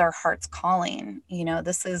is our heart's calling.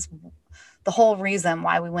 This is the whole reason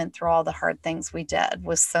why we went through all the hard things we did,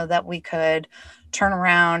 was so that we could turn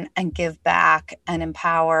around and give back and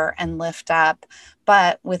empower and lift up,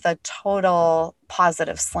 but with a total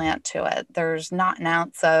positive slant to it. There's not an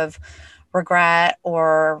ounce of regret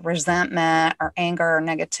or resentment or anger or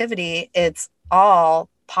negativity. It's all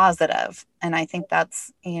positive. And I think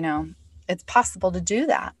that's, it's possible to do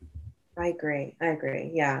that. I agree.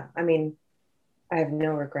 Yeah. I mean, I have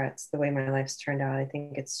no regrets the way my life's turned out. I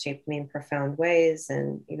think it's shaped me in profound ways.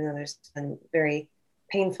 And even though there's been very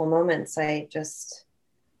painful moments, there's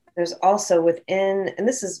also within, and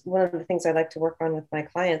this is one of the things I like to work on with my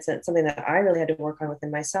clients, and it's something that I really had to work on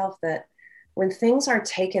within myself, that when things are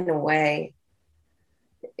taken away,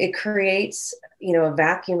 it creates, a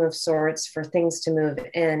vacuum of sorts for things to move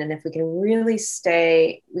in. And if we can really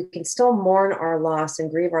we can still mourn our loss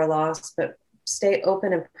and grieve our loss, but stay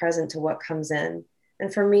open and present to what comes in.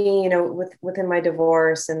 And for me, within my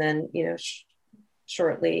divorce, and then,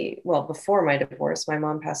 before my divorce, my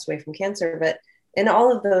mom passed away from cancer. But in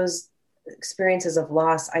all of those experiences of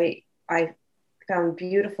loss, I found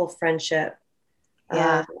beautiful friendship,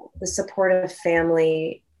 the supportive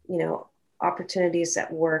family, opportunities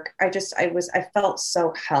at work. I felt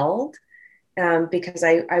so held, because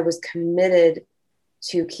I was committed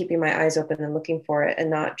to keeping my eyes open and looking for it, and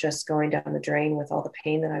not just going down the drain with all the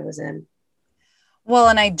pain that I was in. Well,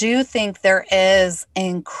 and I do think there is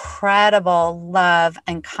incredible love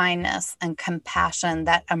and kindness and compassion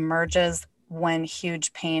that emerges when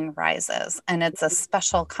huge pain rises. And it's a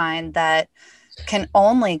special kind that can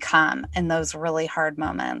only come in those really hard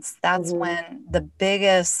moments. That's when the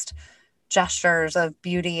biggest gestures of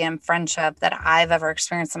beauty and friendship that I've ever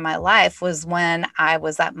experienced in my life was when I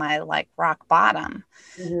was at my rock bottom.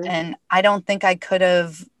 And I don't think I could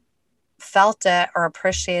have felt it or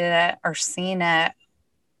appreciated it or seen it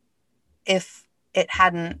if it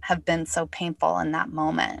hadn't have been so painful in that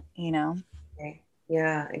moment, Okay.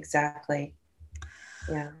 Yeah, exactly.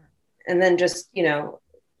 Yeah. And then just,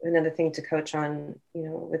 another thing to coach on,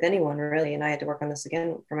 with anyone really, and I had to work on this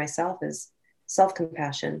again for myself, is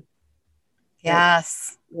self-compassion.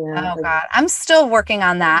 Yes. Yeah, oh God. I'm still working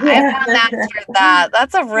on that. Yeah. I haven't mastered that.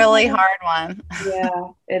 That's a really hard one. Yeah,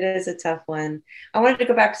 it is a tough one. I wanted to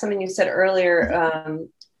go back to something you said earlier.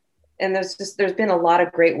 And there's been a lot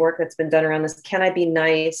of great work that's been done around this. Can I be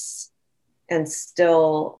nice and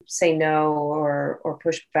still say no or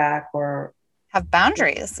push back or have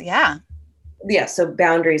boundaries? Yeah. Yeah. So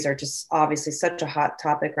boundaries are just obviously such a hot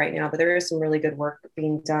topic right now, but there is some really good work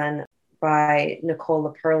being done by Nicole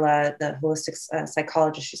LaPerla, the holistic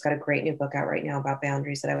psychologist. She's got a great new book out right now about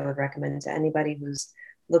boundaries that I would recommend to anybody who's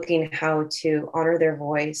looking how to honor their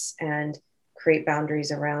voice and create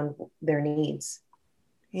boundaries around their needs.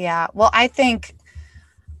 Yeah. Well, I think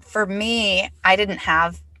for me, I didn't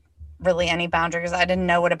have really any boundaries. I didn't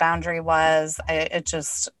know what a boundary was. I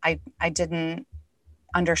didn't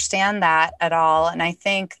understand that at all. And I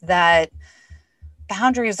think that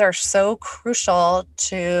boundaries are so crucial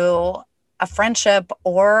to a friendship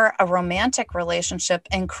or a romantic relationship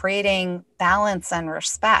in creating balance and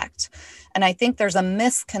respect. And I think there's a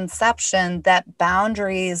misconception that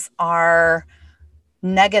boundaries are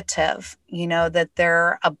negative, that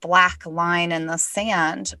they're a black line in the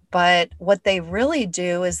sand. But what they really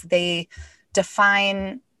do is they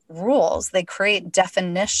define rules, they create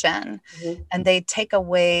definition, and they take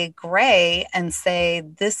away gray and say,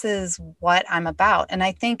 this is what I'm about. And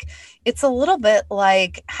I think it's a little bit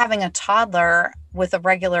like having a toddler with a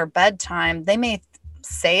regular bedtime. They may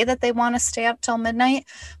say that they want to stay up till midnight,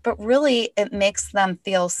 but really it makes them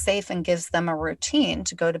feel safe and gives them a routine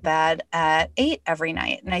to go to bed at 8 every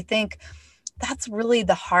night. And I think that's really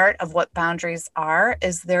the heart of what boundaries are,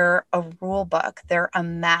 is they're a rule book. They're a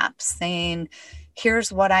map saying,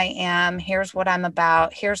 here's what I am, here's what I'm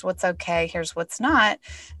about, here's what's okay, here's what's not.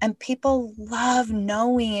 And people love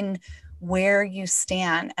knowing where you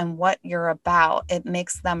stand and what you're about. It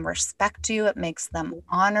makes them respect you, it makes them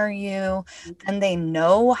honor you, and they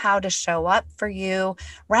know how to show up for you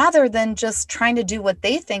rather than just trying to do what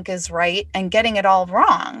they think is right and getting it all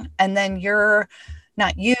wrong. And then you're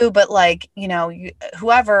not you, but like,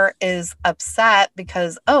 whoever is upset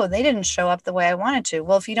because, oh, they didn't show up the way I wanted to.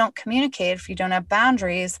 Well, if you don't communicate, if you don't have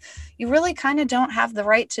boundaries, you really kind of don't have the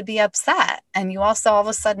right to be upset. And you also all of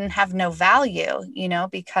a sudden have no value,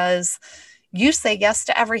 because you say yes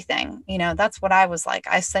to everything. That's what I was like.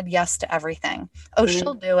 I said yes to everything. Oh,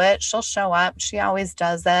 she'll do it. She'll show up. She always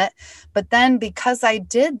does it. But then because I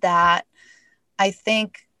did that, I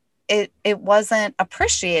think it wasn't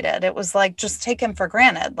appreciated. It was like just taken for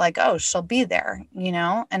granted, like, oh, she'll be there,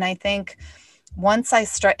 And I think once I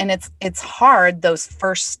start, and it's hard, those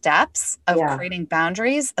first steps of creating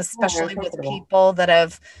boundaries, especially with people that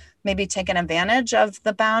have maybe taken advantage of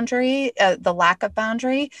the boundary, the lack of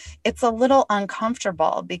boundary. It's a little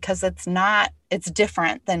uncomfortable because it's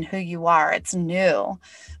different than who you are. It's new,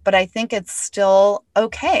 but I think it's still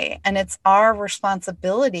okay. And it's our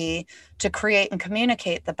responsibility to create and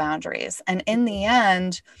communicate the boundaries. And in the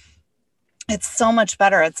end, it's so much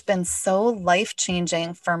better. It's been so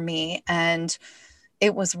life-changing for me. And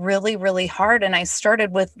it was really, really hard. And I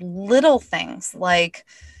started with little things like,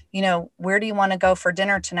 where do you want to go for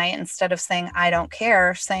dinner tonight? Instead of saying, I don't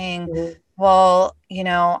care, saying, well,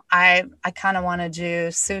 I kind of want to do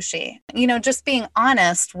sushi, just being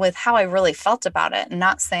honest with how I really felt about it and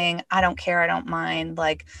not saying, I don't care, I don't mind.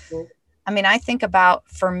 Like, I think about,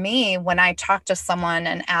 for me, when I talk to someone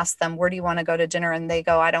and ask them, where do you want to go to dinner? And they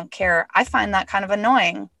go, I don't care. I find that kind of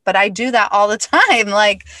annoying, but I do that all the time.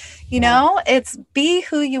 Like, it's be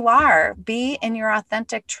who you are, be in your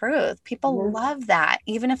authentic truth. People love that.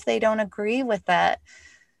 Even if they don't agree with it,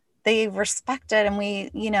 they respect it. And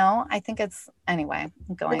I think anyway,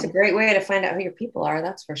 I'm going. It's a great way to find out who your people are.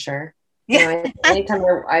 That's for sure. Yeah. Anytime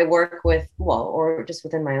I work with, or just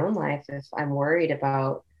within my own life, if I'm worried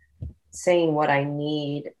about saying what I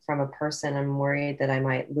need from a person, I'm worried that I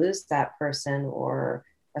might lose that person or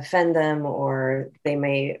offend them, or they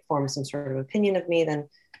may form some sort of opinion of me. Then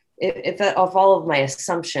if all of my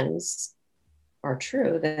assumptions are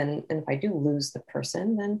true, then, and if I do lose the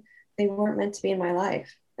person, then they weren't meant to be in my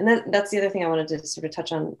life. And that's the other thing I wanted to sort of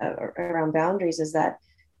touch on around boundaries, is that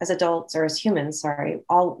as adults, or as humans,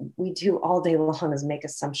 all we do all day long is make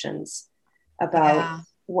assumptions about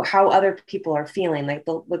how other people are feeling. Like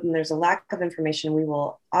when there's a lack of information, we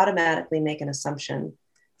will automatically make an assumption.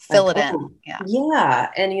 Fill it in. Yeah.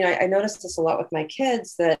 And, I noticed this a lot with my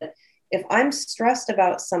kids, that if I'm stressed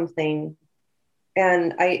about something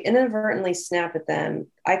and I inadvertently snap at them,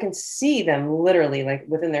 I can see them literally, like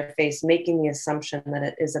within their face, making the assumption that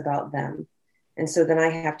it is about them. And so then I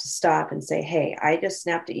have to stop and say, hey, I just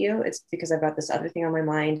snapped at you. It's because I've got this other thing on my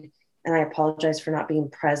mind. And I apologize for not being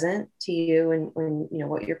present to you and when,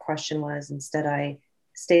 what your question was. Instead, I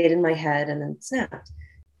stayed in my head and then snapped.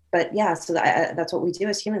 But yeah, so that's what we do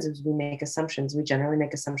as humans, is we make assumptions. We generally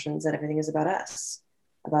make assumptions that everything is about us,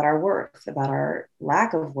 about our worth, about our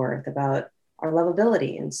lack of worth, about our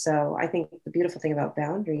lovability. And so I think the beautiful thing about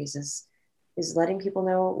boundaries is letting people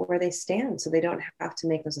know where they stand so they don't have to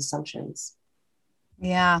make those assumptions.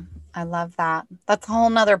 Yeah, I love that. That's a whole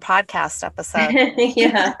nother podcast episode.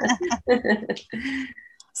 Yeah.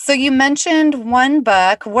 So you mentioned one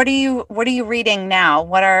book. What are you reading now?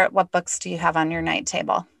 What books do you have on your night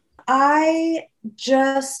table? I'm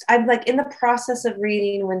like in the process of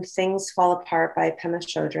reading When Things Fall Apart by Pema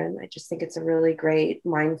Chodron. I just think it's a really great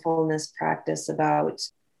mindfulness practice about,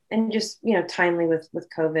 and just, timely with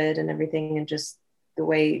COVID and everything, and just the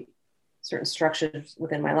way certain structures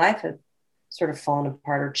within my life have sort of fallen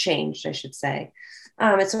apart, or changed, I should say.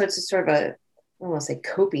 And so it's a sort of I don't want to say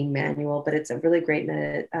coping manual, but it's a really great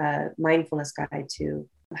mindfulness guide to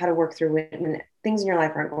how to work through it when things in your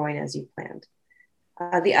life aren't going as you planned.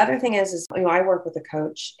 The other thing is I work with a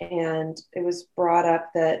coach, and it was brought up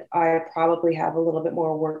that I probably have a little bit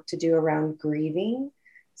more work to do around grieving,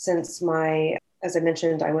 since as I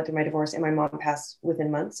mentioned, I went through my divorce and my mom passed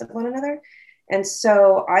within months of one another. And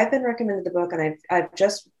so I've been recommended the book, and I've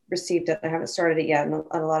just received it. I haven't started it yet. And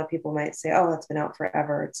a lot of people might say, oh, that's been out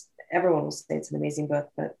forever. Everyone will say it's an amazing book,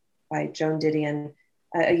 but by Joan Didion,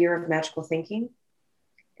 A Year of Magical Thinking.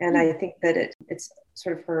 And I think that it's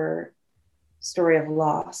sort of her story of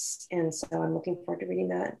loss. And so I'm looking forward to reading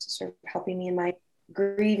that, to sort of helping me in my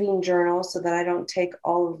grieving journal, so that I don't take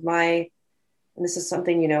all of my, and this is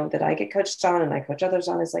something, that I get coached on and I coach others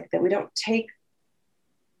on, is like that we don't take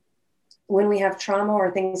when we have trauma or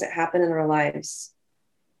things that happen in our lives,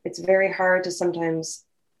 it's very hard to sometimes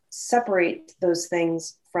separate those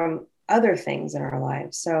things from other things in our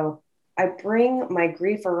lives. So I bring my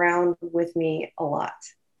grief around with me a lot.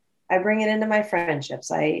 I bring it into my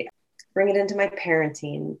friendships. I bring it into my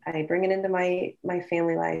parenting. I bring it into my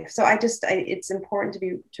family life. So it's important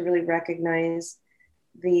to really recognize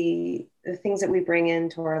the things that we bring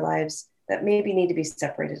into our lives that maybe need to be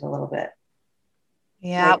separated a little bit.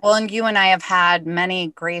 Yeah. Well, and you and I have had many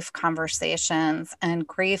grief conversations, and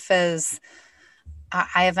grief is,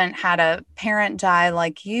 I haven't had a parent die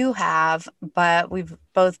like you have, but we've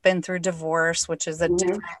both been through divorce, which is a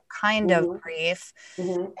different kind of grief.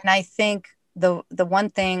 And I think the one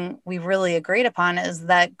thing we really agreed upon is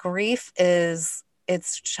that grief it's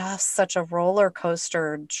just such a roller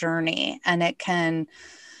coaster journey, and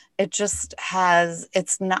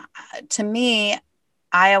it's not, to me,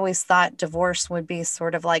 I always thought divorce would be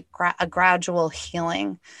sort of like a gradual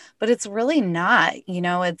healing, but it's really not.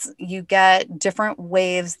 You get different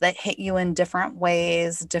waves that hit you in different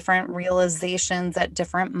ways, different realizations at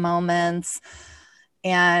different moments.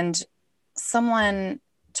 And someone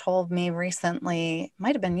told me recently,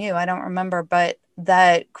 might have been you, I don't remember, but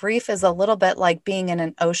that grief is a little bit like being in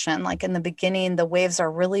an ocean. Like in the beginning, the waves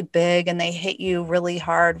are really big and they hit you really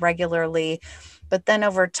hard regularly. But then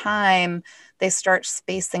over time, they start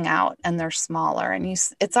spacing out and they're smaller, and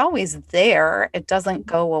it's always there. It doesn't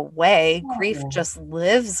go away. Grief just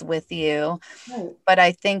lives with you. Right. But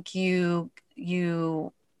I think you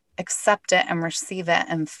accept it and receive it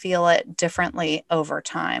and feel it differently over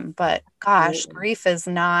time. But gosh, grief is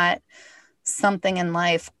not something in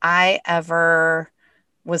life I ever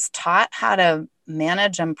was taught how to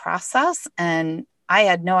manage and process. And I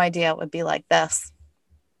had no idea it would be like this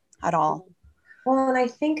at all. Well, and I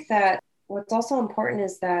think that what's also important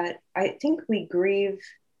is that I think we grieve.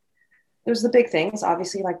 There's the big things,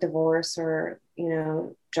 obviously, like divorce or,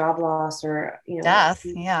 job loss or, Death.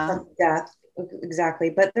 Yeah. Death. Exactly.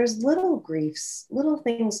 But there's little griefs, little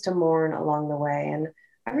things to mourn along the way. And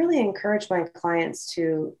I really encourage my clients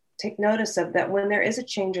to take notice of that when there is a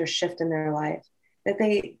change or shift in their life, that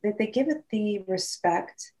they give it the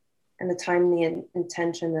respect and the time, the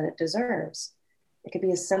intention that it deserves. It could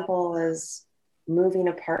be as simple as moving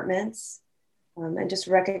apartments, and just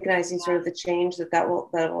recognizing sort of the change that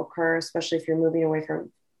will occur, especially if you're moving away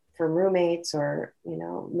from roommates or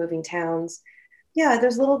moving towns. Yeah,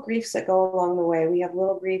 there's little griefs that go along the way. We have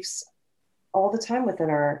little griefs all the time within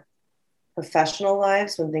our professional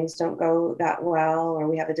lives when things don't go that well or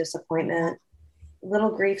we have a disappointment.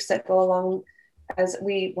 Little griefs that go along as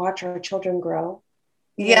we watch our children grow.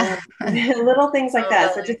 Little things like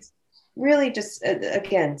that. So just really just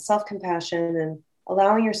again, self-compassion and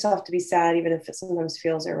allowing yourself to be sad, even if it sometimes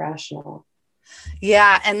feels irrational.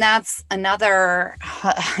 Yeah. And that's another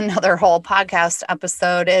whole podcast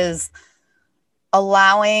episode, is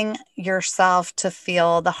allowing yourself to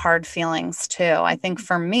feel the hard feelings too. I think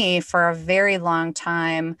for me, for a very long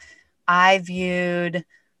time, I viewed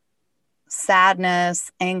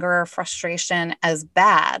sadness, anger, frustration as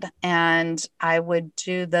bad. And I would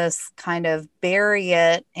do this kind of bury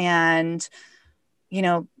it and,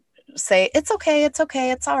 say, it's okay,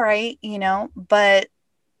 it's all right, but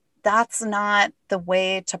that's not the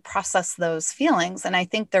way to process those feelings. And I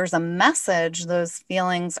think there's a message those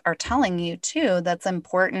feelings are telling you too that's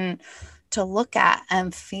important to look at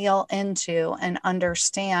and feel into and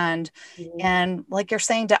understand. And like you're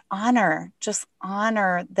saying, to just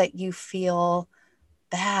honor that you feel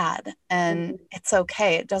bad and it's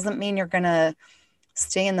okay. It doesn't mean you're going to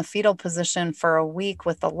stay in the fetal position for a week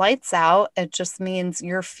with the lights out. It just means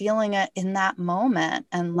you're feeling it in that moment,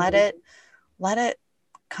 and let it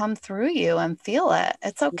come through you and feel it.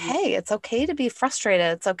 It's okay. It's okay to be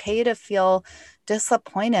frustrated. It's okay to feel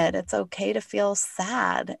disappointed. It's okay to feel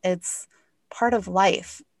sad. It's part of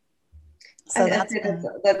life. So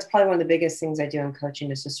that's probably one of the biggest things I do in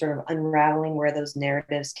coaching, is just sort of unraveling where those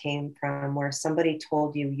narratives came from, where somebody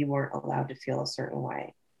told you weren't allowed to feel a certain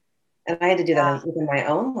way. And I had to do that in my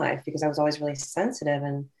own life because I was always really sensitive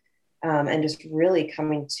and just really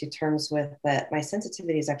coming to terms with that my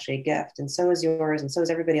sensitivity is actually a gift, and so is yours, and so is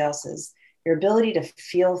everybody else's. Your ability to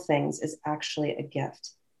feel things is actually a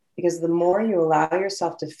gift, because the more you allow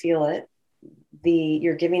yourself to feel it,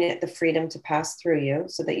 you're giving it the freedom to pass through you,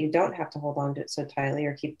 so that you don't have to hold on to it so tightly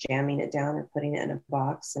or keep jamming it down or putting it in a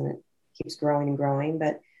box and it keeps growing and growing.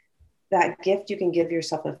 But that gift you can give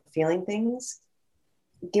yourself of feeling things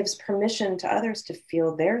gives permission to others to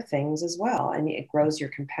feel their things as well. And it grows your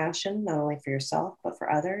compassion, not only for yourself, but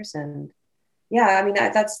for others. And yeah, I mean,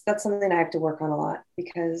 that's something I have to work on a lot,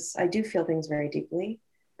 because I do feel things very deeply.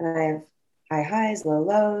 And I have high highs, low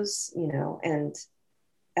lows, and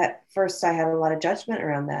at first I had a lot of judgment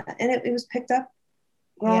around that. And it was picked up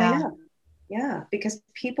growing up. Yeah, because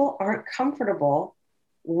people aren't comfortable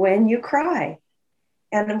when you cry.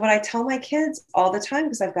 And what I tell my kids all the time,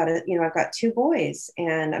 because I've got 2 boys,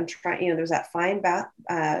 and I'm trying, there's that fine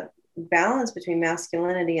balance between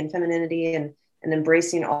masculinity and femininity, and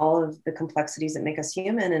embracing all of the complexities that make us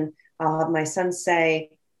human. And I'll have my son say,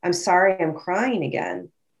 "I'm sorry, I'm crying again."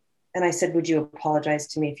 And I said, "Would you apologize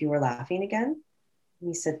to me if you were laughing again?" And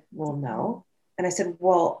he said, "Well, no." And I said,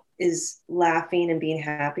 "Well, is laughing and being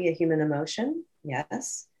happy a human emotion?"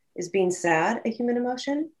 "Yes." "Is being sad a human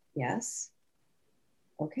emotion?" "Yes."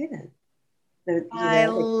 "Okay, then." I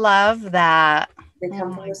love that. They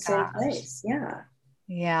come from the same place. Yeah.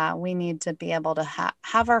 Yeah, we need to be able to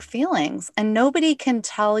have our feelings, and nobody can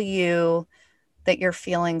tell you that your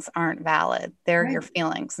feelings aren't valid. They're your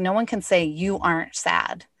feelings. No one can say you aren't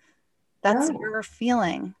sad. That's your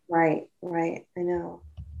feeling. Right. I know.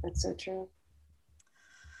 That's so true.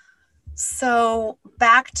 So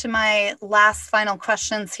back to my last final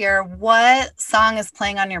questions here. What song is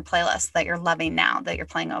playing on your playlist that you're loving now, that you're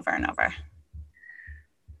playing over and over?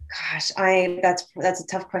 Gosh, that's a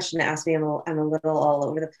tough question to ask me. I'm a little all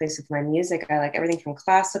over the place with my music. I like everything from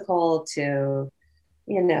classical to,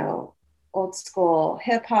 old school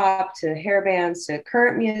hip hop to hair bands to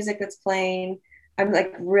current music that's playing. I'm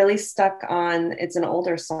like really stuck on, it's an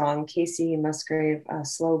older song, Casey Musgrave,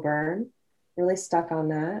 Slow Burn. Really stuck on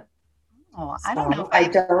that. Oh, I don't know. I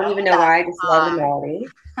don't even know why. I just love the melody.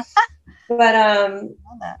 But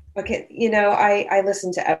okay, I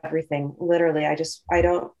listen to everything. Literally, I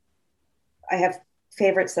have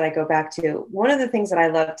favorites that I go back to. One of the things that I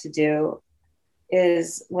love to do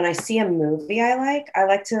is when I see a movie I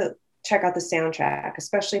like to check out the soundtrack,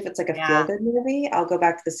 especially if it's like a feel-good movie. I'll go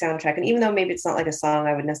back to the soundtrack. And even though maybe it's not like a song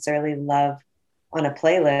I would necessarily love on a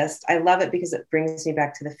playlist, I love it because it brings me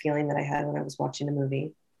back to the feeling that I had when I was watching a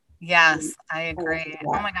movie. Yes, I agree.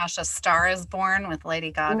 Oh my gosh, A Star Is Born with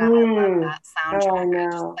Lady Gaga. I love that soundtrack. Oh, no.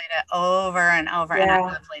 I just played it over and over, and I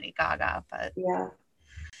love Lady Gaga. But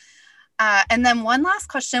and then one last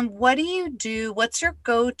question: what do you do? What's your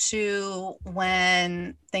go-to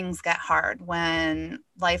when things get hard? When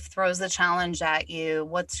life throws a challenge at you?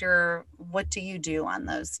 What do you do on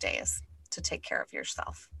those days to take care of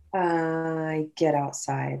yourself? I get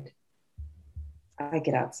outside.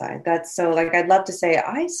 That's so, like, I'd love to say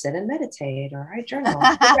I sit and meditate or I journal,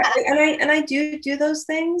 and I do those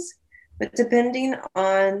things, but depending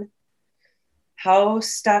on how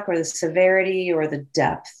stuck or the severity or the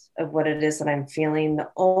depth of what it is that I'm feeling,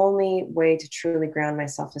 the only way to truly ground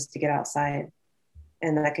myself is to get outside.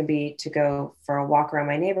 And that can be to go for a walk around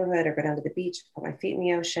my neighborhood or go down to the beach, put my feet in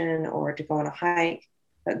the ocean, or to go on a hike.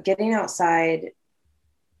 But getting outside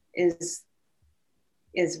is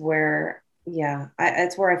where,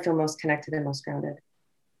 it's where I feel most connected and most grounded.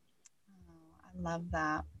 Oh, I love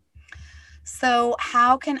that. So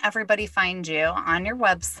how can everybody find you? On your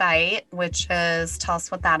website, which is, tell us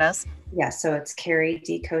what that is. Yeah, so it's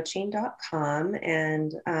carriedcoaching.com,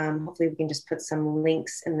 and hopefully we can just put some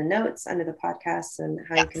links in the notes under the podcast and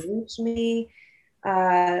how you can reach me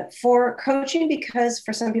for coaching, because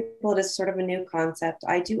for some people it is sort of a new concept.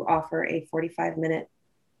 I do offer a 45-minute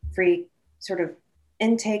free sort of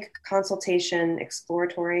intake consultation,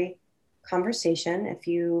 exploratory conversation. If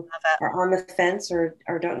you are on the fence or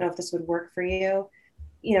don't know if this would work for you,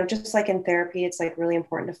 just like in therapy, it's like really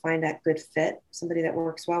important to find that good fit, somebody that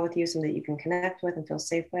works well with you, somebody that you can connect with and feel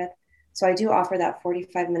safe with. So I do offer that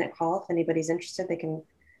 45-minute call. If anybody's interested, they can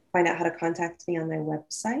find out how to contact me on my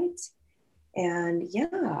website. And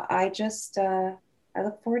I just, I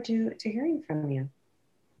look forward to hearing from you.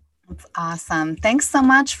 That's awesome. Thanks so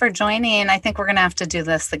much for joining. I think we're going to have to do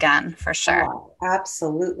this again for sure. Oh,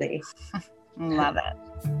 absolutely. Love it.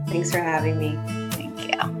 Thanks for having me. Thank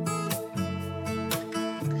you.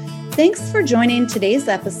 Thanks for joining today's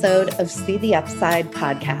episode of See the Upside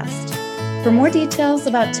podcast. For more details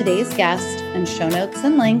about today's guest and show notes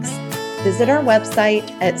and links, visit our website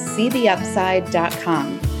at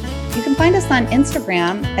seetheupside.com. You can find us on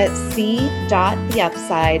Instagram at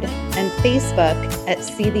see.theupside and Facebook at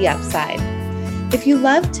See the Upside. If you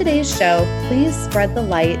loved today's show, please spread the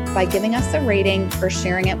light by giving us a rating or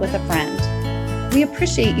sharing it with a friend. We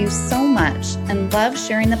appreciate you so much and love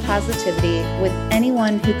sharing the positivity with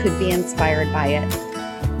anyone who could be inspired by it.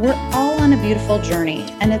 We're all on a beautiful journey,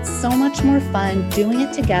 and it's so much more fun doing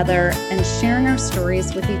it together and sharing our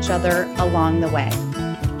stories with each other along the way.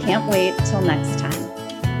 Can't wait till next time.